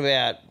was talking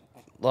about,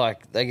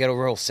 like, they get all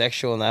real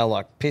sexual and they'll,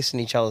 like, piss in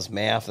each other's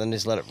mouth and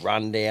just let it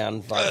run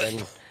down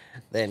fucking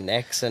their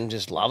necks and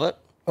just love it.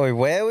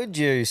 Where would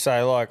you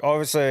say, like,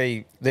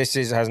 obviously this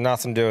has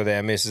nothing to do with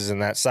our missus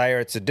and that. Say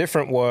it's a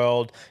different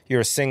world,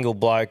 you're a single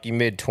bloke, you're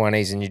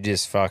mid-20s and you're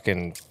just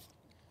fucking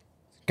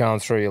going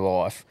through your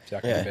life.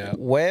 About.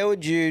 Where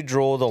would you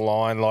draw the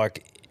line,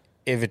 like,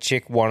 if a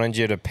chick wanted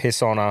you to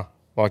piss on her,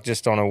 like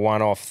just on a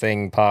one-off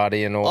thing,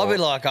 party and all? I'll be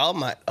like,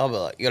 mate. I'll be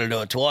like, you got to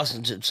do it twice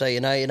so you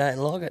know you don't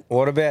like it.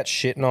 What about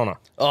shitting on her?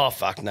 Oh,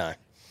 fuck no.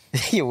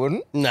 You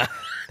wouldn't? No.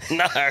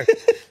 No.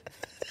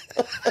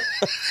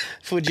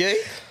 Would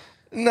you?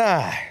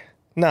 No,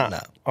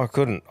 I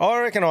couldn't. I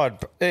reckon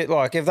like,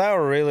 if they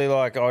were really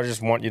like, I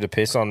just want you to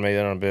piss on me,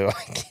 then I'd be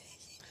like,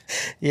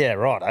 yeah,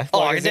 right.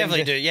 Oh, I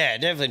definitely do. Yeah,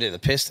 definitely do the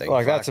piss thing.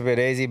 Like, that's a bit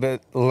easy,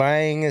 but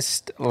laying a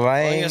steamer.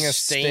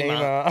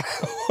 I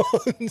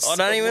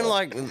don't even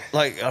like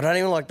I don't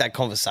even like that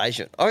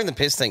conversation. I think the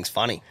piss thing's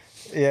funny.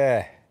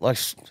 Yeah. Like,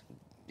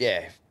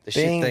 yeah, the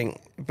shit thing.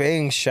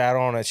 Being shat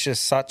on, it's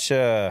just such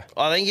a...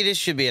 I think you just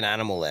should be an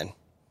animal then,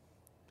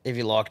 if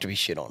you like to be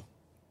shit on.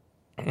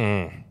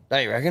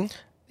 Don't you reckon?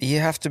 You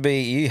have to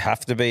be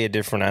a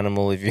different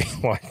animal if you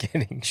like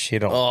getting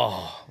shit on.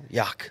 Oh,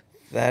 yuck.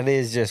 That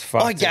is just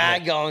fucked. I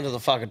gag going to the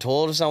fucking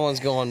toilet if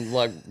someone's gone,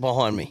 like,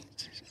 behind me.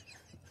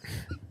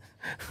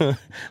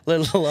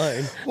 Let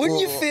alone. Wouldn't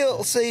you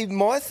feel... See,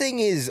 my thing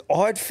is,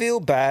 I'd feel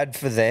bad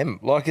for them.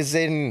 Like, as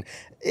in,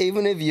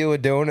 even if you were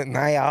doing it and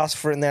they asked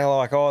for it and they're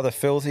like, oh, the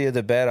filthier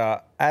the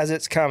better, as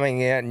it's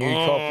coming out and you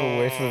cop a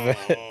whiff of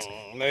it.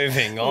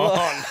 Moving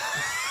on.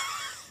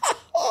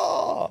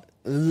 Oh.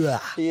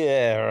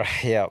 Yeah,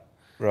 right, yep,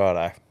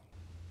 righto.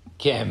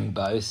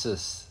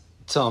 Cambosis,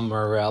 Tom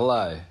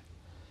Morello,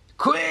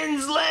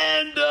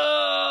 Queenslander!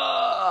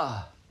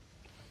 How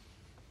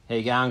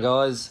you going,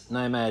 guys?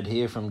 Nomad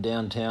here from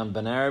downtown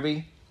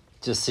Benarabi.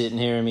 Just sitting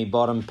here in me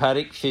bottom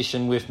paddock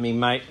fishing with me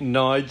mate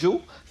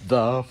Nigel,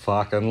 the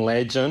fucking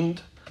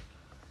legend.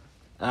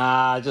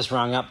 Just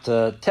rung up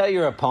to tell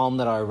you a poem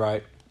that I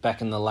wrote back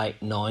in the late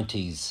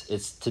 90s.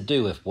 It's to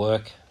do with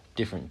work,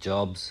 different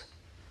jobs.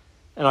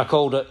 And I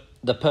called it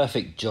The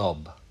Perfect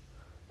Job.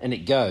 And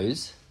it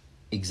goes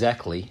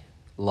exactly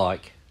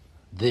like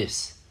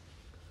this.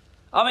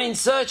 I've been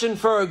searching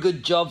for a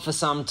good job for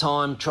some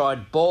time,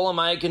 tried baller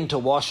making to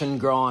wash and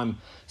grime,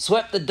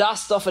 swept the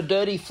dust off a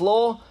dirty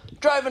floor,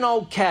 drove an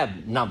old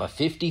cab, number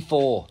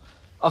 54.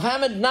 I've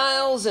hammered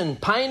nails and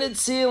painted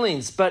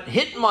ceilings, but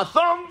hitting my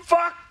thumb,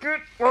 fuck,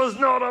 it was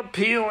not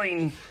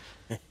appealing.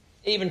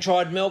 Even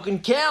tried milking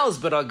cows,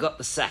 but I got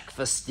the sack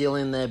for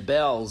stealing their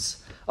bells.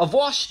 I've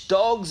washed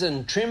dogs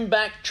and trimmed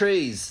back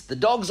trees. The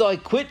dogs I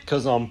quit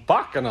 'cause I'm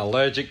fucking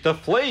allergic to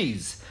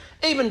fleas.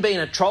 Even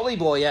been a trolley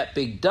boy at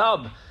Big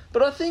Dub,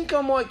 but I think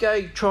I might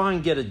go try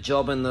and get a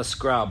job in the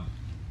scrub.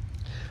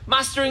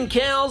 Mustering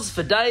cows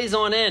for days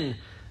on end.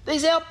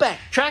 These outback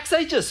tracks,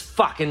 they just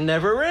fucking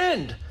never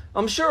end.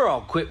 I'm sure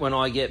I'll quit when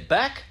I get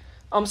back.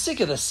 I'm sick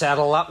of the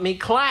saddle up me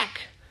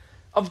clack.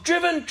 I've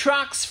driven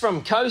trucks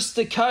from coast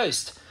to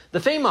coast. The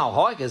female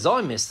hikers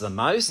I miss the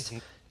most.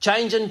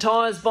 Changing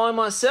tyres by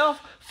myself?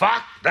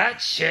 Fuck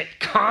that shit,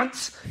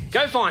 cunts.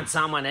 Go find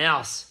someone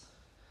else.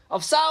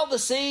 I've sailed the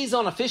seas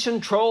on a fishing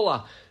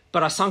trawler,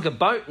 but I sunk a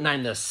boat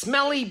named the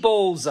Smelly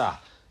Ballser.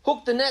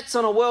 Hooked the nets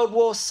on a World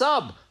War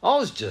sub. I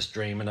was just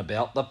dreaming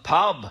about the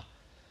pub.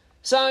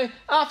 So,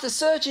 after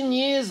searching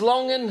years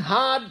long and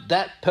hard,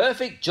 that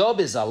perfect job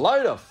is a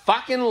load of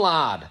fucking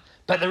lard.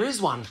 But there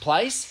is one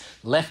place,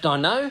 left I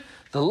know,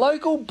 the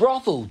local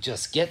brothel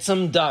just gets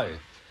some dough.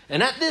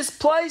 And at this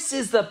place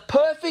is the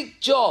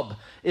perfect job.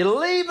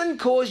 It'll even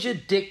cause your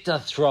dick to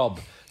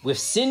throb. With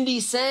Cindy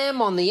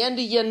Sam on the end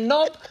of your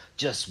knob,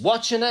 just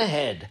watching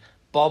ahead.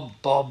 Bob,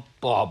 bob,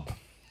 bob.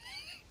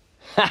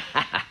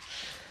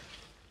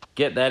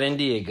 Get that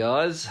into you,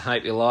 guys.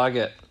 Hope you like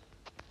it.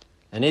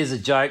 And here's a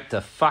joke to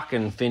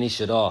fucking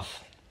finish it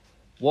off.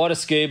 Why do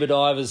scuba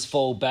divers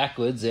fall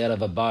backwards out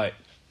of a boat?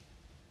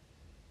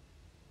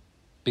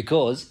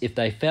 Because if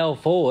they fell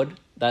forward,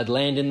 they'd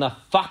land in the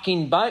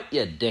fucking boat,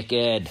 you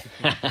dickhead.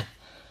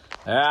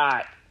 All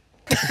right.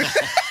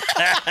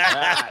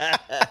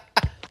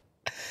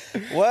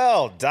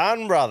 Well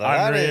done, brother.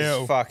 That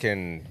Unreal. is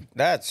fucking...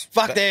 That's...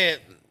 Fuck the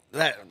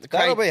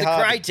That'll be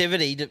hard.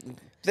 creativity.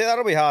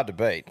 That'll be hard to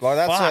beat.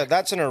 Like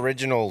that's an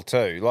original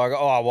too. Like,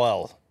 oh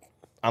well,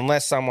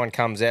 unless someone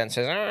comes out and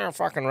says,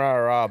 fucking rah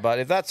rah. But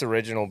if that's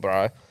original,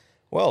 bro,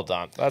 well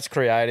done. That's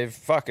creative.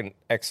 Fucking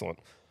excellent.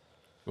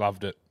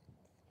 Loved it.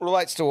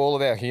 Relates to all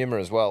of our humour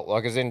as well.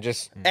 Like, as in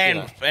just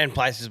and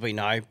places we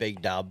know,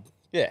 Big Dub.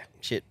 Yeah.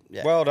 Shit.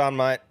 Yeah. Well done,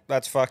 mate.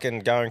 That's fucking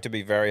going to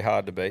be very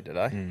hard to beat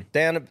today.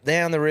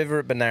 Down the river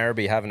at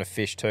Benaraby having a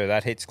fish too.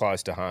 That hits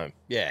close to home.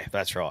 Yeah,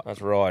 that's right.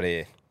 That's right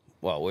here.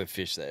 Well, we've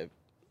fished there.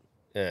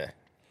 Yeah.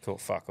 Cool.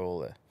 Fuck all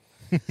there.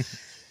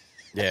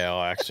 Yeah,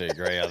 I actually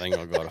agree. I think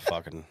I've got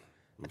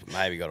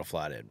maybe got a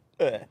flathead.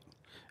 Yeah.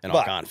 And But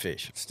I can't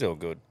fish. Still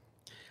good.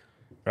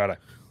 Righto.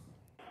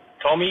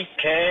 Tommy,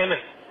 Cam,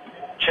 and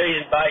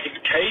cheese and bacon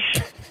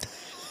quiche.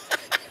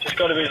 Just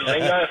got a bit of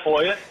lingo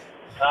for you.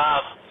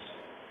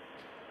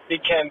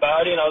 Big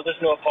Cambodian, I was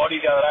listening to a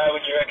potty the other day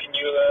when you reckon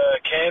you were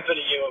camping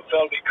and you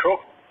felt a bit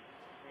crook.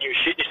 And you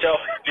shit yourself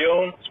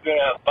spewing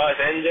out both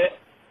ends there.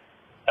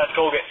 That's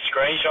called getting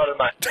screenshotted,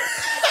 mate.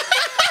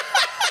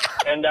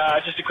 And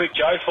just a quick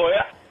joke for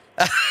you.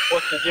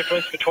 What's the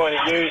difference between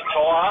a used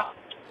tyre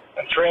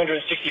and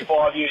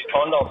 365 used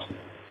condoms?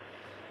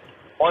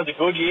 One's a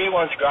good year,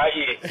 one's a great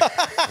year.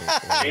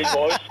 Cheers,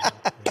 boys.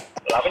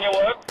 Loving your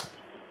work.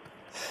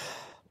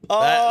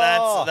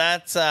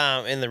 That's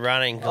in the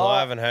running because I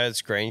haven't heard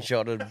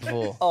screenshotted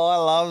before. Oh, I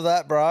love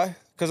that, bro.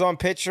 Because I'm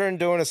picturing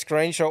doing a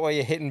screenshot where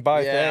you're hitting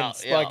both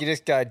ends. Yeah. Like, you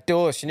just go,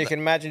 douche, and you can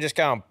imagine just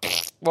going,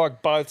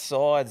 like, both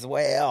sides.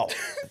 Wow.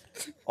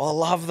 I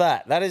love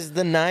that. That is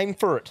the name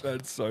for it.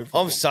 That's so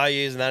I'm so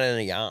using that in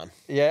a yarn.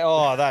 Yeah,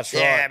 oh, that's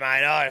right. Yeah,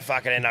 mate, I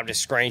fucking end up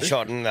just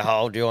screenshotting the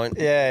whole joint.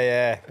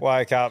 Yeah.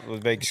 Woke up with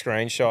a big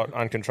screenshot,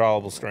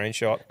 uncontrollable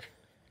screenshot.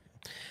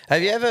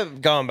 Have you ever,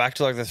 going back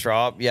to, like, the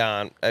throw-up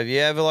yarn, have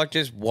you ever, like,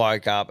 just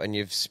woke up and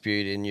you've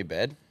spewed in your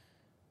bed?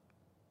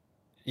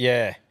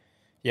 Yeah.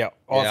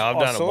 I've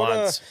done it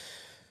once.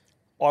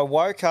 I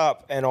woke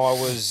up and I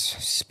was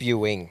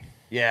spewing.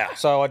 Yeah.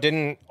 So I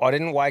didn't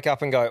wake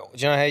up and go,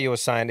 do you know how you were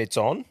saying it's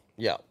on?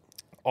 Yeah.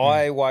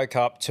 I woke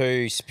up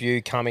to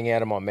spew coming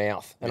out of my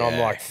mouth. And I'm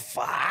like,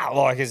 fuck.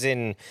 Like, as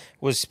in,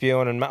 was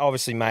spewing and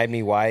obviously made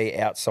me way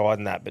outside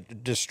and that,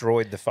 but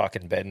destroyed the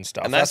fucking bed and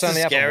stuff. And that's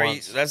only happened scary.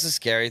 once. That's the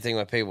scary thing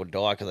when people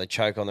die because they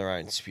choke on their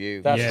own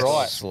spew. That's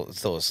right.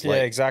 Still asleep.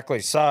 Yeah,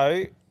 exactly.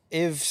 So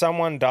if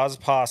someone does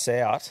pass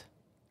out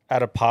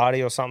at a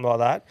party or something like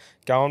that,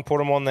 go and put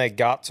them on their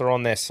guts or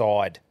on their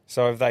side.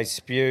 So if they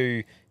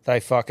spew, they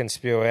fucking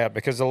spew out.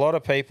 Because a lot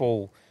of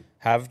people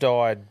have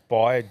died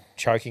by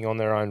choking on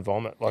their own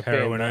vomit. Like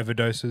heroin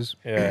overdoses.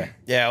 Yeah.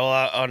 Yeah,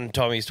 well, on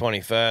Tommy's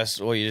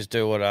 21st, or you just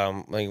do what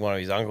I think one of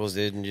his uncles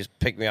did and just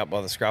pick me up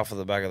by the scruff of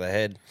the back of the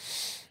head.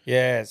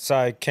 Yeah,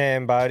 so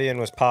Cambodian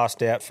was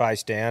passed out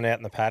face down out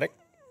in the paddock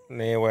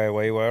near where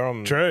we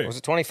were. True. Was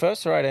it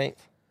 21st or 18th?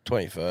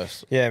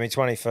 21st. Yeah, my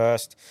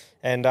 21st.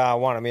 And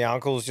one of my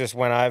uncles just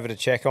went over to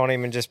check on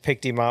him and just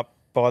picked him up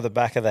by the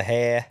back of the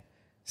hair.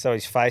 So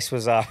his face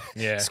was up,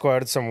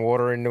 squirted some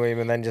water into him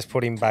and then just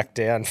put him back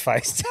down,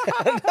 face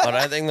down. I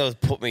don't think that was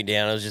put me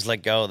down. It was just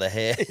let go of the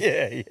hair.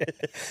 Yeah.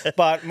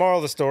 But moral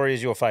of the story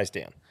is you're face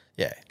down.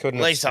 Yeah. Couldn't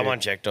At have least someone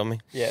checked on me.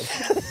 Yeah.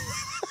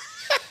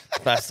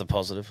 That's the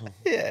positive.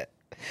 Yeah.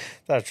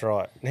 That's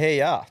right. And here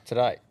you are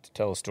today to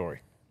tell a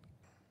story.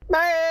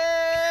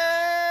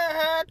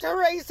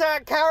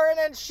 Teresa, Karen,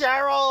 and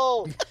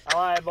Cheryl.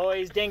 Hi,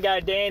 boys. Dingo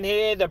Dan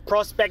here, the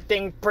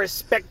prospecting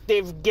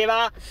perspective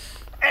giver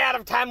out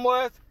of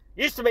Tamworth.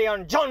 Used to be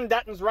on John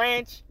Dutton's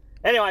ranch.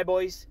 Anyway,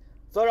 boys,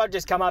 thought I'd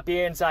just come up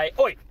here and say,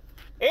 oi,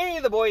 any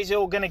of the boys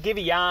who are going to give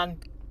a yarn,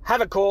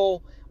 have a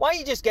call. Why don't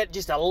you just get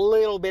just a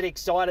little bit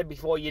excited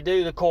before you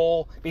do the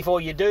call, before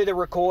you do the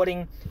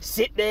recording.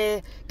 Sit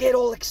there, get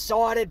all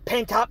excited,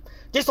 pent up,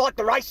 just like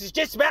the race is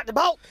just about to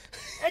bolt,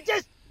 and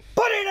just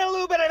put in a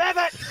little bit of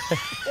effort.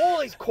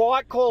 All these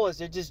quiet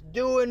callers are just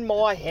doing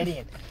my head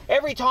in.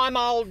 Every time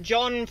old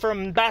John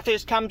from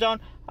Bathurst comes on,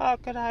 oh,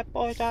 g'day,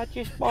 boys, I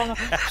just want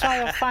to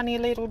say a funny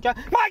little joke.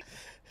 Mate,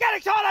 get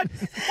excited!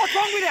 What's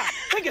wrong with you?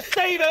 Think of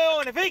Steve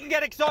Irwin. If he can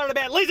get excited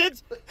about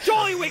lizards,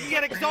 surely we can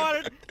get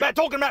excited about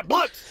talking about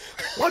blokes.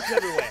 Blokes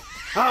everywhere.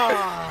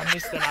 Ah,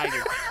 Mr. Navy.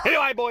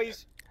 Anyway,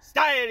 boys,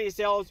 stay out of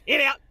yourselves. In,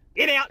 out,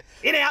 in, out,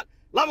 in, out.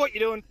 Love what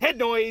you're doing. Head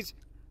noise.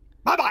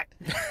 Bye-bye.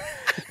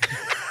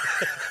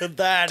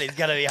 That is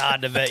going to be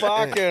hard to beat.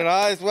 Fucking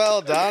oath.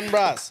 Well done,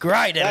 bruss.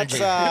 Great energy.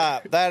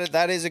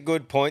 That is a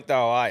good point,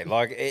 though, eh?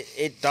 Like,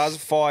 it does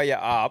fire you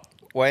up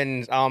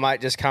when our mate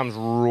just comes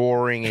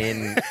roaring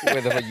in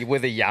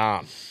with a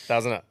yarn,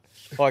 doesn't it?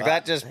 Like,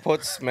 that just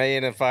puts me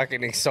in a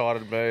fucking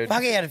excited mood.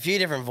 Fuck, he had a few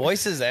different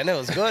voices then. It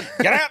was good.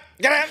 Get out!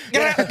 Get out!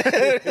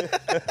 Get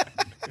out!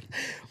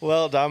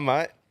 Well done,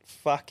 mate.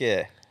 Fuck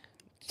yeah.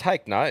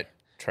 Take note,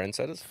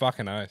 trendsetters.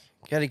 Fucking oath.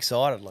 Get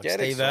excited. Like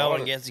Steve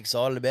Irwin gets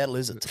excited about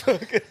lizards.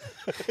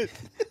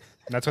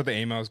 That's what the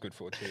email's good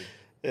for, too.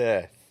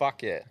 Yeah.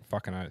 Fuck yeah.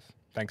 Fucking oath.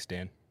 Thanks,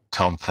 Dan.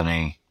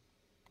 Company.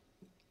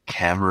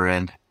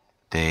 Cameron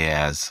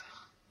Diaz.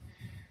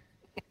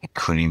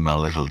 Cunny, my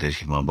little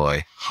ditty, my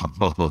boy.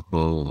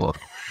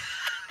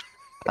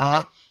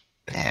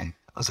 Man,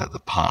 I was at the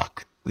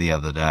park the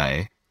other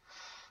day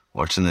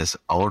watching this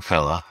old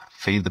fella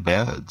feed the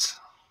birds.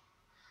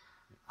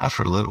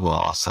 After a little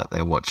while, I sat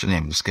there watching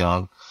him, just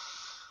going,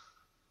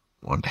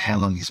 wonder how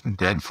long he's been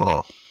dead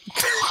for.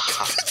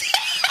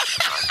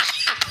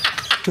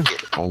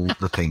 Get all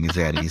the fingers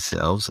out of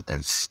yourselves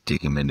and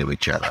stick them into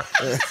each other.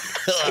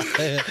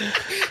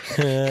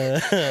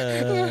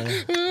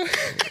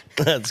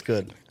 That's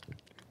good.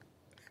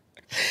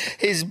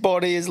 His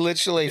body is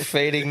literally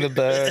feeding the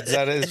birds.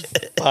 That is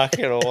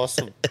fucking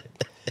awesome.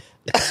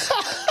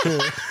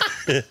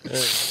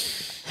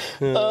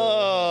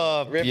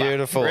 Oh,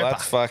 beautiful. Ripper.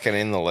 That's fucking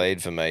in the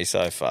lead for me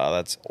so far.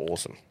 That's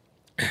awesome.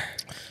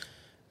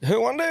 I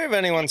wonder if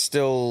anyone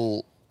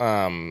still,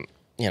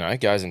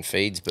 goes and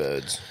feeds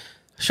birds.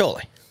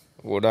 Surely.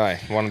 Would I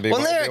want to be?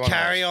 Wasn't there a one of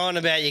carry on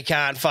about you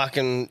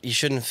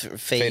shouldn't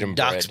feed 'em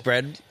ducks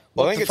bread?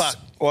 Well, What the fuck?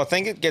 I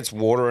think it gets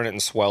water in it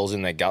and swells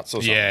in their guts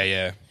or something.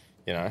 Yeah.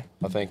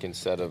 I think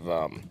instead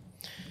of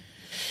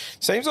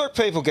seems like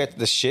people get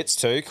the shits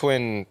too,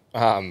 Quinn.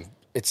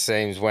 It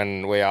seems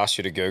when we ask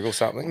you to Google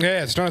something.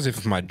 Yeah, it's not as if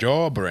it's my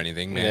job or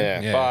anything,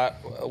 man. Yeah.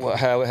 But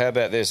how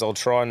about this? I'll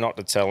try not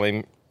to tell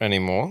him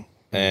anymore.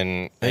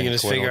 And He can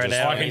just Quinn will figure it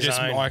out.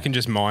 I can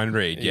just mind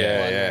read.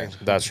 Yeah,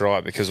 that's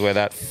right, because we're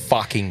that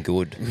fucking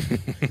good.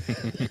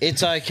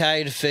 It's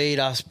okay to feed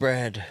us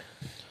bread.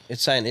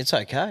 It's saying it's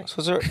okay.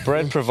 So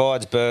bread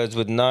provides birds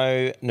with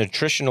no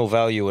nutritional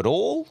value at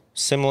all.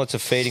 Similar to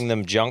feeding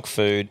them junk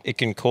food, it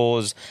can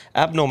cause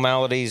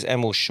abnormalities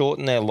and will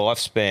shorten their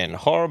lifespan.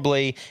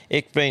 Horribly,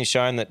 it's been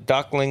shown that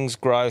ducklings'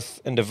 growth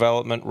and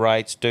development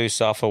rates do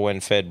suffer when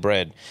fed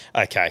bread.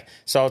 Okay,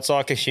 so it's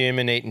like a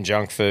human eating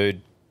junk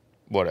food,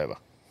 whatever.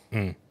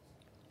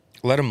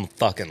 Let them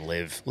fucking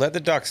live. Let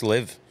the ducks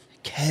live.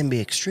 Can be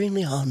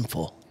extremely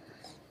harmful.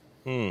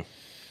 So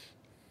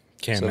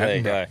Can there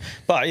you happen, bro. go.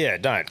 But yeah,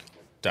 don't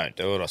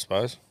do it, I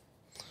suppose.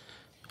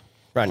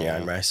 Run your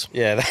own race.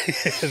 Yeah,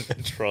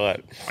 that's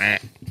right.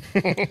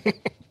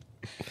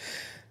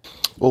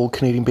 Old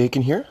Canadian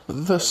Bacon here,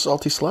 the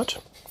salty slut.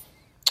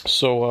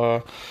 So,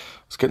 I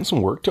was getting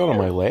some work done on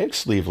my leg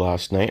sleeve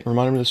last night. It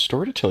reminded me of a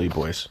story to tell you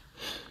boys.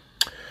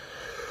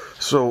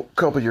 So, a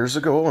couple years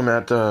ago, I'm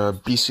at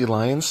BC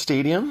Lions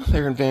Stadium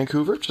there in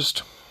Vancouver,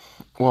 just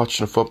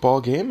watching a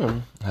football game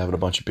and having a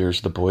bunch of beers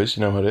with the boys.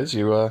 You know how it is.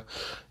 You got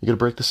to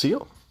break the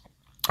seal.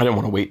 I didn't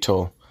want to wait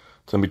till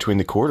in between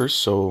the quarters,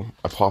 so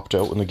I popped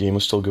out when the game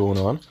was still going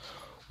on.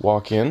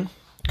 Walk in,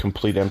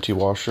 complete empty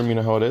washroom. You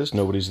know how it is.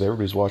 Nobody's there.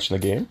 Everybody's watching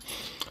the game.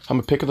 I'm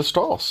a pick of the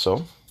stalls,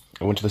 so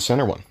I went to the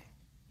center one.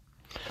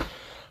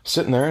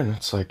 Sitting there, and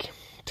it's like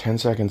 10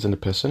 seconds into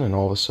pissing, and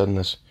all of a sudden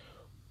this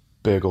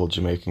big old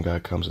Jamaican guy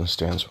comes and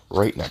stands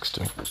right next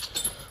to me.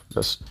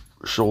 Just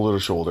shoulder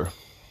to shoulder.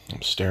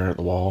 I'm staring at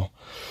the wall.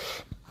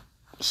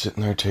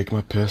 Sitting there taking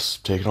my piss,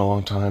 taking a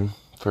long time.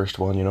 First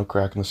one,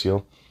 cracking the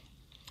seal.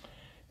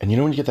 And you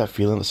know when you get that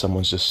feeling that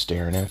someone's just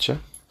staring at you?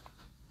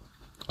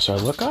 So I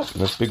look up,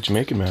 and this big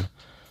Jamaican man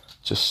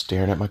just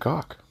staring at my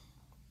cock.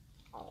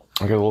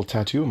 I got a little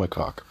tattoo on my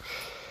cock.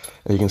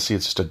 And you can see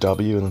it's just a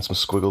W and then some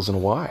squiggles and a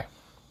Y.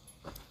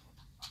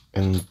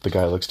 And the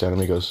guy looks down at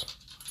me and goes,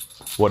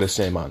 "What is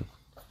say, man?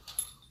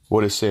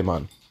 What is say,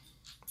 man?"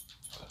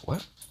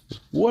 What?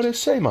 What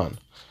is say, man?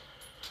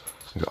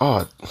 I go,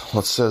 "Oh,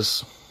 well, it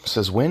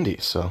says Wendy."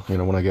 So,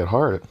 when I get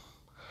hard, it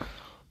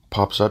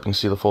pops up. You can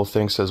see the full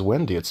thing says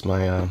Wendy. It's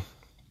my, at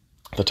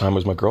the time it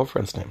was my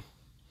girlfriend's name.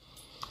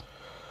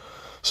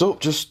 So,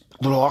 just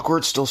a little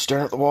awkward, still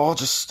staring at the wall,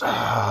 just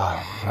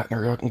letting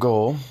her out and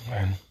go.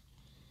 And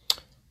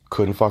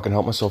couldn't fucking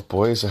help myself,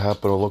 boys. I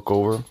happen to look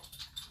over,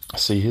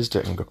 see his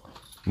dick, and go,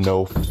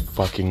 "No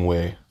fucking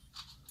way.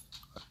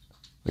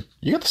 Like,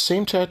 you got the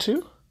same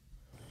tattoo?"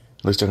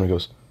 He looks down and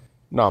goes,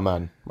 "Nah,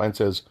 man. Mine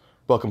says,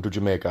 'Welcome to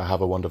Jamaica.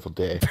 Have a wonderful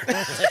day.'"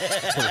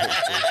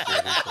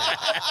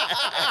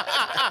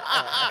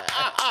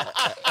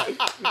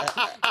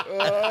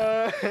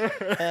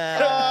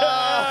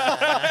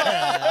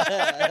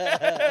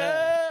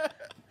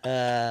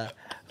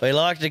 We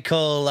like to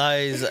call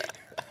those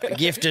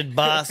gifted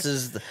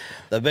bastards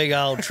the big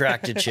old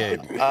tractor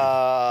tube.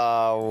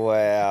 Oh,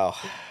 wow.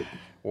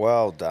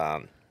 Well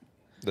done.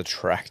 The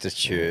tractor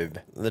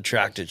tube. The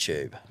tractor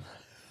tube.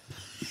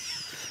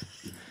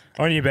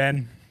 On you,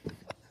 Ben.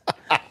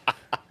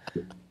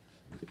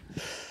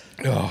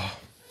 Oh,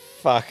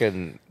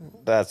 fucking,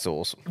 that's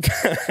awesome.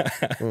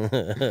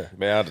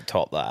 Be able to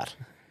top that.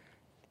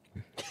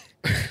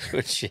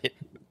 Good shit.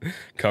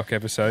 Cock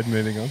episode,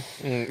 moving on.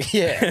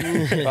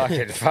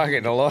 Yeah.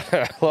 fucking a lot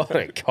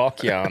of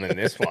cock yarn in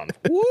this one.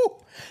 Woo!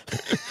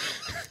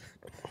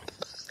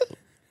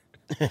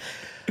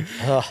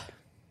 Oh.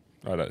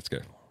 Right, let's go.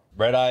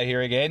 Bretto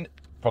here again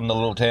from the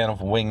little town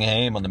of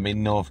Wingham on the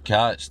mid-north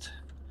coast.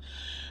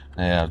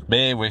 Now,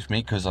 bear with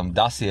me because I'm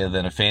dustier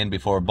than a fan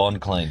before a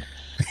bond clean.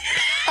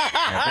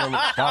 Now, put a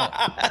look colour.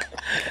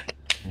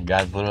 You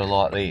guys put it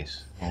like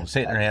this. I'm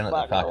sitting around at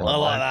the fucking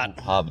local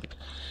pub.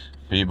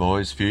 Few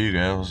boys, few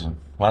girls, and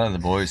one of the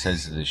boys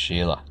says to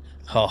Sheila,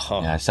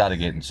 I started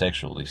getting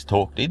sexual. This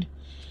talk did.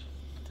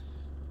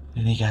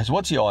 And he goes,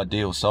 what's your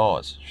ideal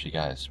size? She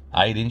goes,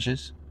 8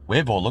 inches.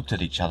 We've all looked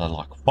at each other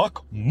like,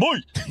 fuck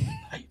me.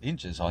 8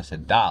 inches? I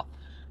said, Dale,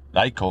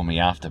 they call me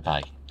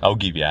Afterpay. I'll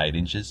give you 8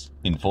 inches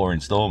in 4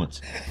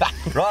 instalments.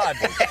 Right.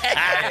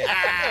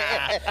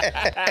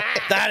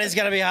 That is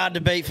going to be hard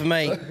to beat for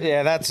me.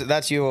 Yeah,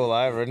 that's you all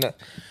over, isn't it?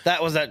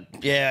 That was that.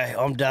 Yeah,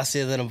 I'm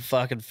dustier than a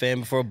fucking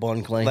fan before a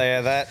bond clean.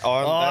 Yeah,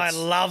 I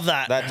love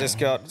that. That just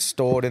got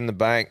stored in the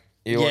bank.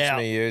 You Yeah. watch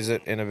me use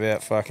it in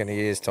about fucking a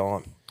year's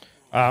time.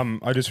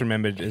 I just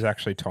remembered it's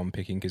actually Tom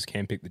picking because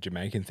Cam picked the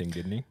Jamaican thing,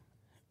 didn't he?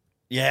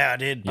 Yeah, I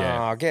did.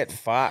 Yeah. Oh, get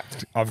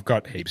fucked. I've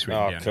got heaps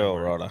written down. Cool,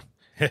 righto.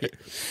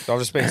 I've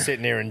just been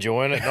sitting here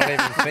enjoying it, not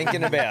even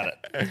thinking about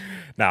it.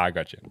 No, I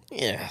got you.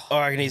 Yeah.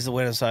 I reckon he's the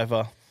winner so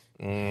far.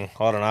 I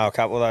don't know. A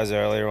couple of those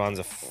earlier ones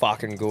are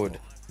fucking good.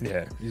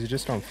 Yeah, he's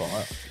just on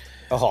fire.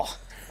 Oh.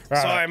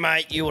 Right. Sorry,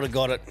 mate, you would have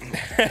got it.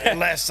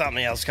 Unless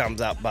something else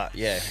comes up, but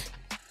yeah.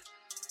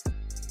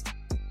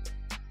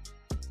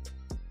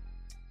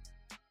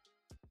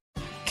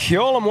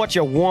 Call them what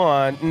you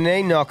want,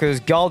 knee knockers,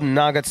 golden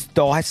nuggets,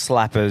 thigh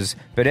slappers,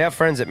 but our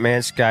friends at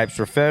Manscaped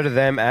refer to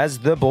them as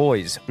the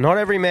boys. Not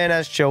every man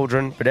has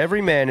children, but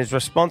every man is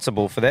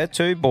responsible for their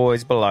 2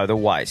 boys below the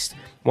waist.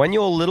 When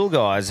your little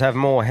guys have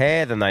more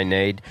hair than they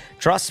need,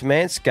 trust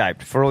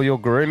Manscaped for all your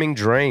grooming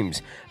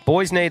dreams.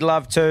 Boys need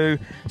love too,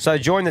 so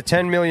join the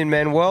 10 million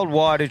men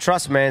worldwide who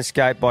trust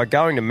Manscaped by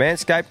going to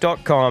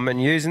manscaped.com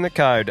and using the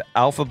code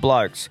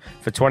ALPHABLOKES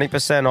for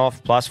 20%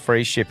 off plus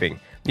free shipping.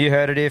 You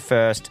heard it here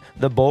first.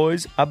 The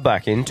boys are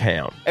back in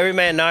town. Every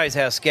man knows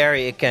how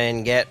scary it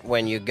can get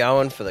when you're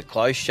going for the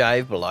close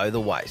shave below the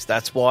waist.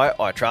 That's why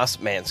I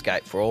trust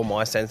Manscaped for all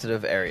my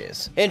sensitive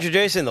areas.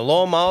 Introducing the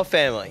Lawnmower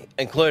family,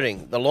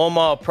 including the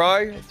Lawnmower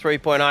Pro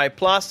 3.0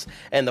 Plus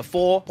and the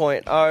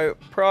 4.0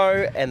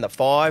 Pro and the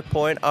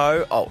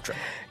 5.0 Ultra.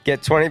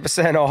 Get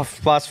 20%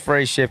 off plus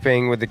free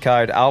shipping with the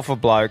code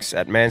ALPHABLOKES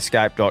at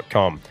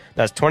manscaped.com.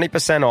 That's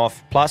 20%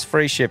 off plus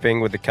free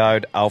shipping with the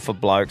code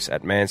ALPHABLOKES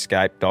at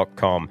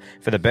manscaped.com.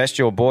 For the best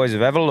your boys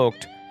have ever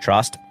looked,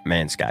 trust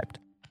Manscaped.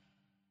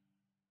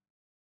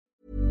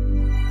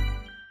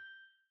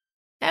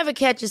 Ever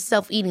catch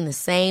yourself eating the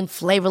same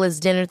flavorless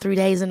dinner 3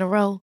 days in a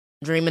row?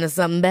 Dreaming of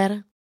something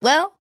better?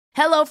 Well,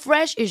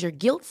 HelloFresh is your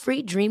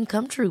guilt-free dream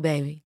come true,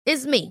 baby.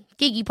 It's me,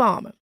 Keke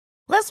Palmer.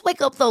 Let's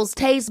wake up those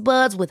taste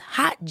buds with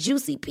hot,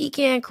 juicy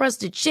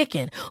pecan-crusted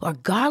chicken or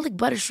garlic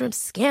butter shrimp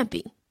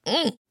scampi.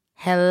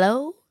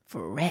 Hello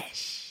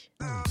Fresh.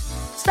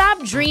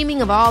 Stop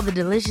dreaming of all the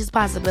delicious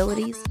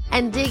possibilities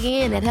and dig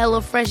in at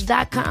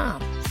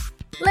HelloFresh.com.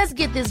 Let's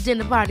get this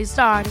dinner party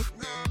started.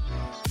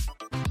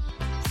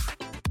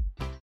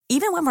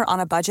 Even when we're on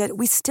a budget,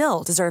 we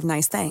still deserve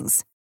nice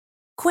things.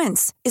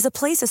 Quince is a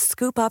place to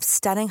scoop up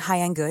stunning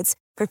high-end goods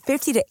for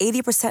 50 to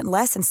 80%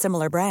 less than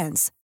similar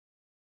brands.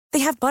 They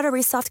have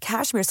buttery soft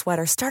cashmere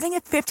sweaters starting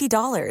at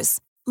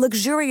 $50,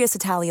 luxurious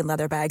Italian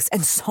leather bags,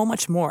 and so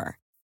much more.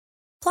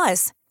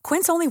 Plus,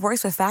 Quince only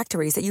works with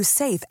factories that use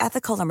safe,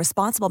 ethical, and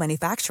responsible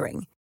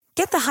manufacturing.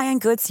 Get the high-end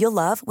goods you'll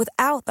love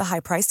without the high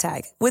price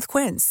tag with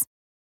Quince.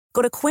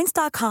 Go to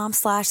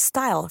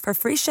quince.com/style for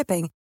free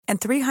shipping and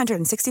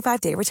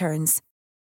 365-day returns.